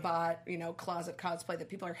store-bought, closet cosplay that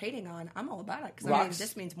people are hating on. I'm all about it because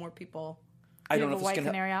this means more people. I Do don't you know have if a this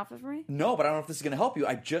White Canary outfit for me? No, but I don't know if this is going to help you.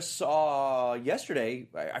 I just saw yesterday,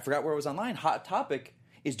 I forgot where it was online, Hot Topic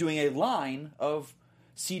is doing a line of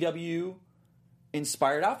CW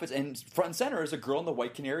inspired outfits, and front and center is a girl in the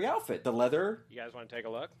White Canary outfit. The leather. You guys want to take a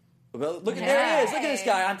look? Well, look at there he is. Look at this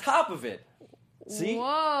guy on top of it. See?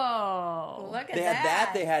 Whoa. Look at They had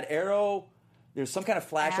that. They had Arrow. There's some kind of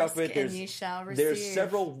Flash Ask outfit. and ye shall receive. There's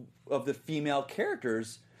several of the female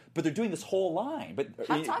characters, but they're doing this whole line. But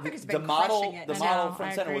Hot Topic has been the model, crushing it. the I model know,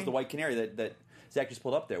 front I center was agree. the White Canary that Zach just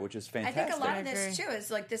pulled up there, which is I fantastic. think a lot of I this agree. too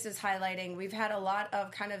is like this is highlighting. We've had a lot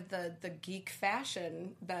of kind of the geek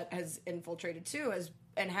fashion that has infiltrated too,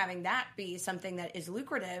 and having that be something that is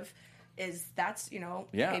lucrative. That's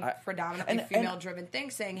a predominantly female driven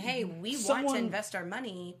thing. Saying, hey, we want to invest our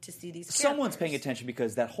money to see these. Someone's characters. paying attention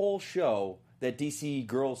because that whole show, that DC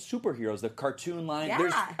Girls Superheroes, the cartoon line.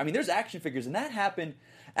 Yeah. There's action figures, and that happened.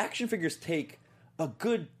 Action figures take a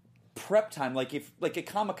good prep time. Like at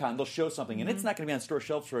Comic-Con, they'll show something, and it's not going to be on store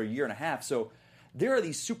shelves for a year and a half. So there are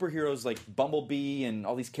these superheroes like Bumblebee and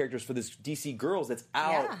all these characters for this DC Girls that's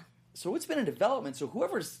out. Yeah. So it's been in development. So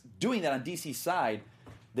whoever's doing that on DC's side,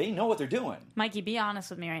 they know what they're doing. Mikey, be honest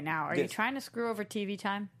with me right now. Are you Yes. trying to screw over TV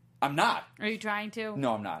time? I'm not. Are you trying to?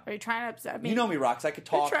 No, I'm not. Are you trying to upset me? You know me, Rox. I could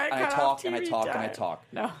talk, trying to and I cut talk, off and I TV talk, and I time. talk.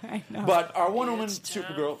 No, I know. But our Wonder Woman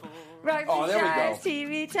Supergirl. Roxy Oh, there we Stars go.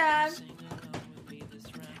 TV time.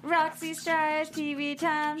 Roxy Stars TV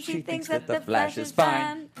time. She thinks that the Flash is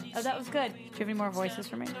fine. Oh, that was good. Do you have any more voices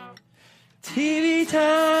for me? TV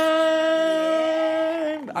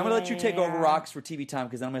time. I'm gonna let you take over, Rox, for TV time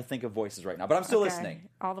because I'm gonna think of voices right now. But I'm still Okay. listening.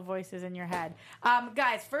 All the voices in your head.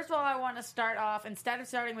 Guys, first of all, I want to start off, instead of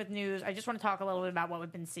starting with news, I just want to talk a little bit about what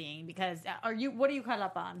we've been seeing because what are you caught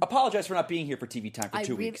up on? Apologize for not being here for TV time for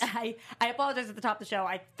 2 weeks. I apologize at the top of the show.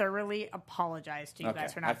 I thoroughly apologize to you Okay,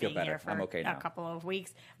 guys for I not feel being better. here for I'm okay a now. couple of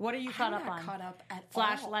weeks. What are you caught I'm up not on? caught up at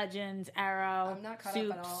Flash all. Legends, Arrow, I'm not caught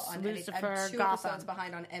Supes, up at all on anything. Lucifer, I'm 2 Gotham. episodes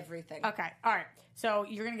behind on everything. Okay, all right. So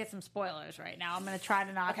you're gonna get some spoilers right now. I'm gonna try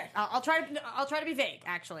to not. Okay. I'll try to be vague.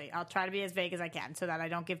 Actually, I'll try to be as vague as I can so that I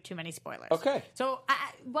don't give too many spoilers. Okay. So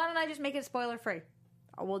why don't I just make it spoiler free?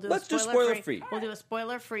 We'll do. Let's do spoiler-free. We'll do a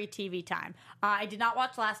spoiler free TV time. I did not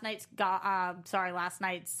watch last night's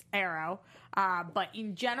Arrow, but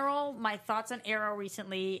in general, my thoughts on Arrow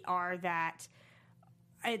recently are that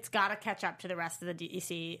it's got to catch up to the rest of the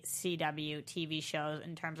DC CW TV shows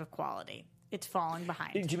in terms of quality. It's falling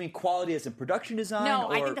behind. Do you mean quality as in production design? No,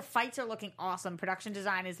 or I think the fights are looking awesome. Production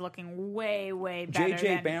design is looking way, way better.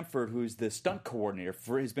 J.J. than- Bamford, who's the stunt coordinator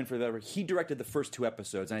has been for the. He directed the first 2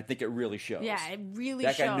 episodes, and I think it really shows. Yeah, it really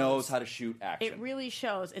that shows. guy knows how to shoot action. It really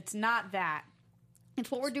shows. It's not that.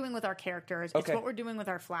 It's what we're doing with our characters. Okay. It's what we're doing with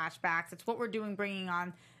our flashbacks. It's what we're doing bringing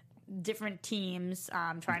on different teams,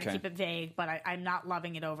 trying to Okay. keep it vague, but I'm not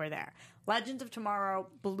loving it over there. Legends of Tomorrow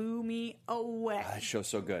blew me away. That show's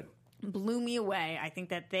so good. Blew me away. I think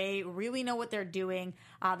that they really know what they're doing.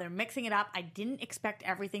 They're mixing it up. I didn't expect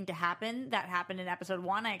everything to happen that happened in episode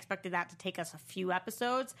 1. I expected that to take us a few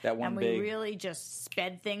episodes. That one and we big- really just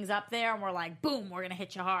sped things up there, and we're like, boom, we're going to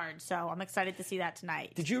hit you hard. So I'm excited to see that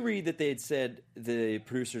tonight. Did you read that they had said, the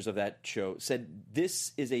producers of that show said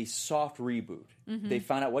this is a soft reboot? Mm-hmm. They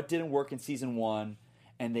found out what didn't work in season 1,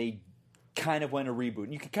 and they kind of went a reboot.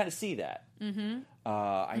 And you can kind of see that. Mm-hmm.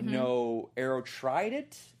 I know Arrow tried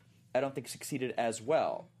it. I don't think succeeded as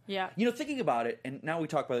well. Yeah. You know, thinking about it, and now we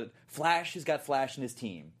talk about it, Flash has got Flash and his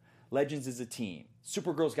team. Legends is a team.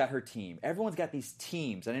 Supergirl's got her team. Everyone's got these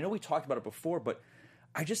teams. And I know we talked about it before, but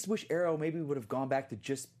I just wish Arrow maybe would have gone back to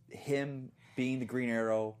just him being the Green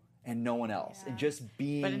Arrow and no one else. And just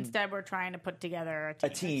being But instead, we're trying to put together a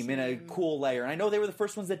team in a cool layer. And I know they were the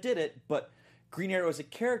first ones that did it, but Green Arrow as a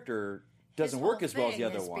character doesn't His work whole as well as the thing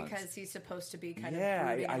other is ones. because he's supposed to be kind Yeah, of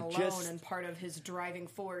brooding I and alone, just- and part of his driving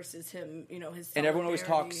force is him, his And everyone always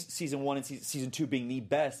solidarity. talks season 1 and season 2 being the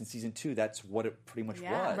best, and season 2 that's what it pretty much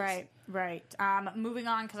was. Right. Moving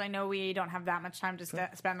on, because I know we don't have that much time to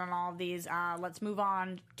spend on all of these. Let's move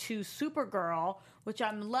on to Supergirl, which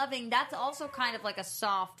I'm loving. That's also kind of like a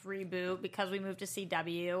soft reboot because we moved to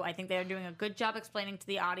CW. I think they're doing a good job explaining to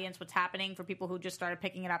the audience what's happening for people who just started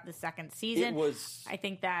picking it up the second season. It was- I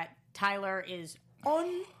think that Tyler is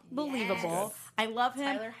unbelievable. Yes. I love him.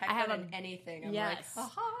 Tyler I have Heckman in anything. I'm yes. like,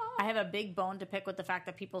 ha-ha. I have a big bone to pick with the fact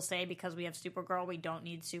that people say because we have Supergirl, we don't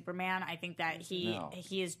need Superman. I think that he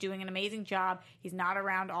is doing an amazing job. He's not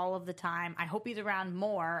around all of the time. I hope he's around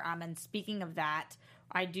more. And speaking of that,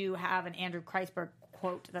 I do have an Andrew Kreisberg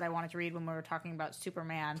quote that I wanted to read when we were talking about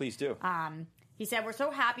Superman. Please do. He said, "We're so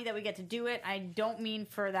happy that we get to do it. I don't mean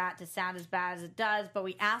for that to sound as bad as it does, but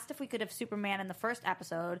we asked if we could have Superman in the first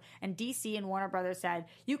episode, and DC and Warner Brothers said,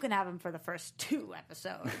 you can have him for the first 2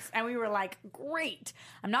 episodes. And we were like, great.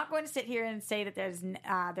 I'm not going to sit here and say that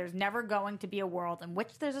there's never going to be a world in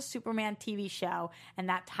which there's a Superman TV show and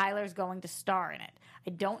that Tyler's going to star in it. I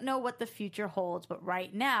don't know what the future holds, but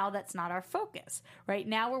right now, that's not our focus. Right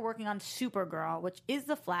now, we're working on Supergirl, which is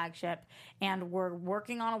the flagship, and we're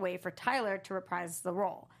working on a way for Tyler to reprise the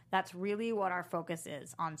role. That's really what our focus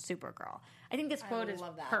is on Supergirl. I think this quote is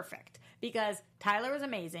love that. perfect because Tyler is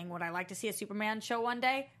amazing. Would I like to see a Superman show one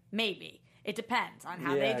day? Maybe. It depends on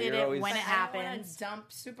how Yeah, they did you're it, always- when it I don't want happens. to dump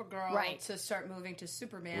Supergirl Right. to start moving to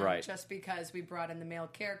Superman Right. just because we brought in the male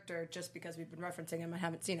character, just because we've been referencing him and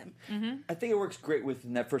haven't seen him. I think it works great with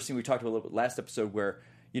in that first scene we talked about a little bit last episode where,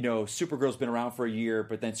 Supergirl's been around for a year,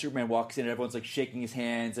 but then Superman walks in and everyone's like shaking his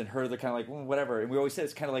hands and they're kind of like, whatever. And we always say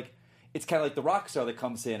it's kind of like the rock star that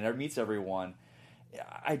comes in and meets everyone.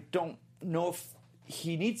 I don't know if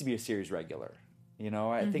he needs to be a series regular.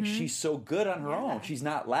 I think she's so good on her own. She's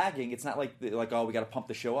not lagging. It's not like oh, we got to pump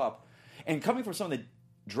the show up. And coming from someone that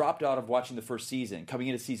dropped out of watching the first season, coming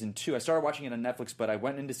into season 2, I started watching it on Netflix, but I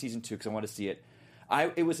went into season 2 because I wanted to see it.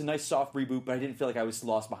 It was a nice soft reboot, but I didn't feel like I was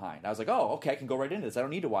lost behind. I was like, oh, okay, I can go right into this. I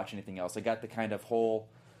don't need to watch anything else. I got the kind of whole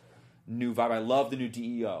new vibe. I love the new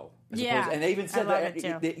DEO. And they even said love that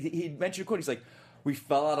it too. he mentioned a quote. He's like, we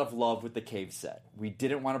fell out of love with the cave set. We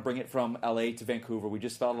didn't want to bring it from LA to Vancouver. We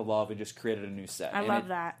just fell out of love and just created a new set. I love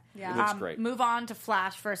that. Yeah. It looks great. Move on to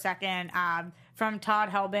Flash for a second. From Todd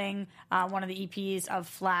Helbing, one of the EPs of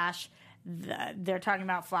Flash, they're talking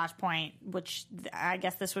about Flashpoint, which I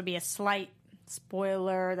guess this would be a slight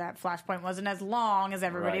spoiler that Flashpoint wasn't as long as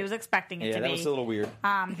everybody Right. was expecting it to be. Yeah, that was a little weird.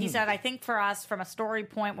 He said, I think for us, from a story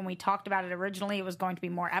point, when we talked about it originally, it was going to be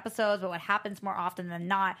more episodes, but what happens more often than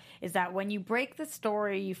not is that when you break the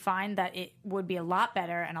story, you find that it would be a lot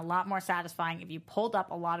better and a lot more satisfying if you pulled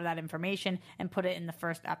up a lot of that information and put it in the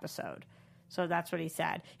first episode. So that's what he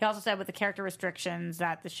said. He also said with the character restrictions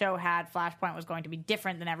that the show had, Flashpoint was going to be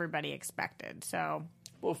different than everybody expected. So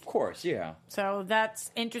Well, of course, yeah. So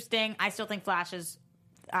that's interesting. I still think Flash is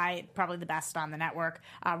probably the best on the network.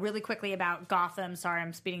 Really quickly about Gotham. Sorry,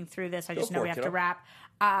 I'm speeding through this. I just know we have to wrap.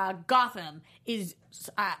 Gotham is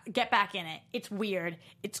get back in it. It's weird.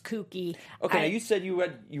 It's kooky. Okay, now you said you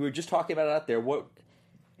were just talking about it out there.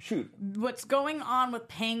 What's going on with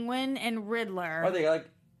Penguin and Riddler? Are they like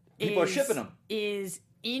people are shipping them? Is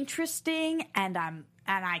interesting, and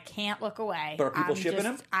I can't look away. But are people shipping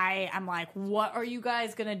him? I'm like, what are you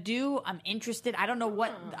guys gonna do? I'm interested. I don't know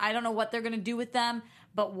what they're gonna do with them,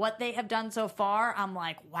 but what they have done so far, I'm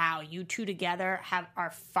like, wow, you two together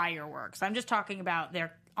are fireworks. I'm just talking about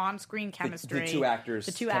their on-screen chemistry. The two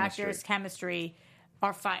actors' actors' chemistry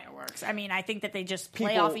are fireworks. I mean, I think that they just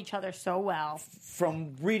play People- off each other so well.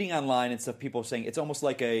 From reading online and stuff, people are saying it's almost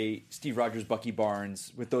like a Steve Rogers, Bucky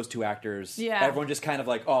Barnes with those two actors. Yeah. Everyone just kind of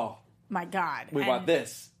like, oh, My God, we want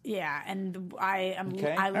this. Yeah, and I am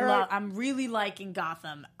Okay. I I'm really liking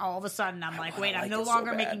Gotham. All of a sudden, I'm like, wait, I I'm like no it so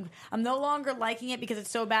longer bad. I'm no longer liking it because it's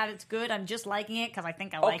so bad it's good. I'm just liking it because I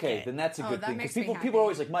think I like Okay, it. then that's a good that thing. makes Because me happy. people are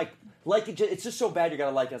always like, Mike, like it. It's just so bad you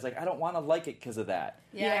gotta like it. I was like, I don't want to like it because of that.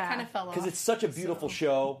 Yeah, Yeah. I kind of fell off. Because it's such a beautiful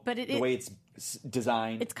show. But the way it's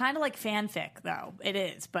designed. It's kind of like fanfic, though. It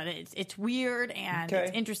is, but it's weird and Okay.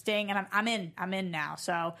 it's interesting, and I'm in. I'm in now.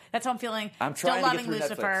 So that's how I'm feeling. I'm Still trying to get loving through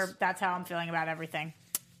Lucifer. Netflix. That's how I'm feeling about everything.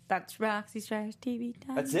 That's Roxy Strier's TV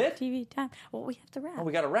time. That's it? TV time. Well, we have to wrap. Oh,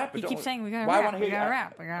 we got to wrap. You But keep don't- saying we got to Well, I wrap. wanna We hear got to you-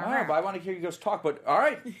 wrap. We got to All right, wrap. but I want to hear you guys talk. But all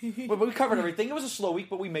right, well, we covered everything. It was a slow week,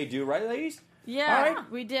 but we may do, right, ladies? Yeah, All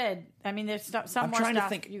right. we did. I mean, there's some I'm more trying to stuff.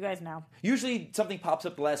 think. You guys know. Usually something pops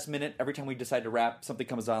up the last minute. Every time we decide to wrap, something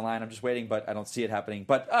comes online. I'm just waiting, but I don't see it happening.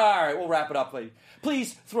 But all right, we'll wrap it up, lady.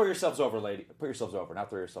 Please throw yourselves over, lady. Put yourselves over, not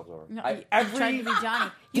throw yourselves over. No, I- I'm every trying to be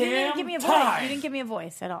Johnny. You didn't even give me a voice. time. You didn't give me a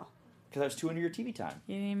voice at all. Because I was too into your TV time.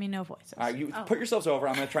 You didn't give me no voice. All right, you put yourselves over.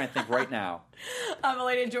 I'm going to try and think right now. I'm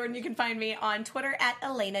Elena Jordan. You can find me on Twitter at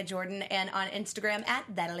Elena Jordan and on Instagram at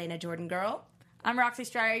That Elena Jordan Girl. I'm Roxy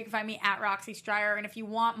Strier. You can find me at Roxy Strier. And if you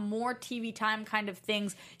want more TV time kind of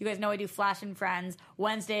things, you guys know I do Flash and Friends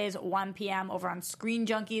Wednesdays, 1 p.m. over on Screen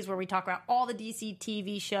Junkies, where we talk about all the DC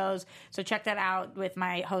TV shows. So check that out with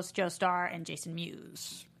my host, Joe Starr, and Jason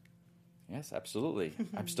Mewes. Yes, absolutely.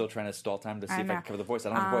 I'm still trying to stall time to see I if I know. can cover the voice. I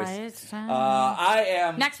don't have a voice. It's time. I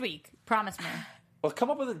am. Next week. Promise me. Well, come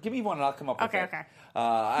up with it. Give me one, and I'll come up with Okay, it. okay.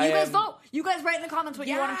 I You guys am- vote. You guys write in the comments what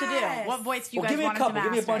you want him to do. Yes. What voice do you Well, guys give me a want him to couple.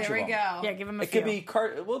 Give me a master? bunch There of we them. go. Yeah, give him a It few.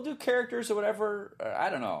 could be we'll do characters or whatever. I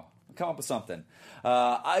don't know. Come up with something.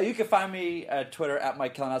 You can find me at Twitter at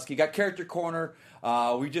Mike Kalinowski. Got Character Corner.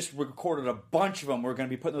 We just recorded a bunch of them. We're going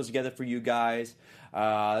to be putting those together for you guys.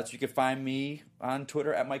 That's you can find me on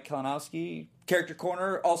Twitter at Mike Kalinowski. Character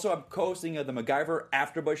Corner. Also, I'm co-hosting the MacGyver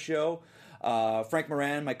AfterBuzz show. Frank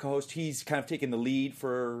Moran, my co-host, he's kind of taken the lead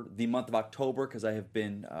for the month of October because I have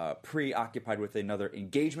been preoccupied with another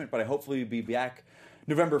engagement. But I hopefully will be back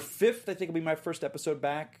November 5th. I think will be my first episode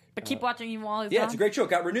back. But keep watching him while he's Yeah, gone. it's a great show. It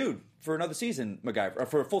got renewed for another season, MacGyver, or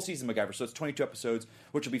for a full season, MacGyver. So it's 22 episodes,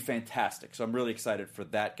 which will be fantastic. So I'm really excited for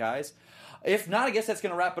that, guys. If not, I guess that's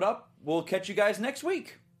going to wrap it up. We'll catch you guys next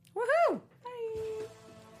week. Woohoo!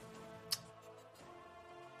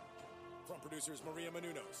 From producers Maria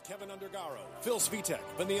Menounos, Kevin Undergaro, Phil Svitek,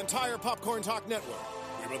 and the entire Popcorn Talk Network,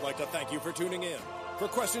 we would like to thank you for tuning in. For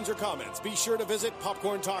questions or comments, be sure to visit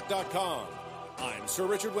popcorntalk.com. I'm Sir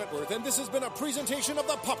Richard Wentworth, and this has been a presentation of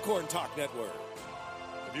the Popcorn Talk Network.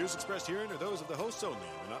 The views expressed herein are those of the hosts only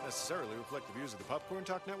and do not necessarily reflect the views of the Popcorn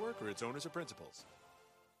Talk Network or its owners or principals.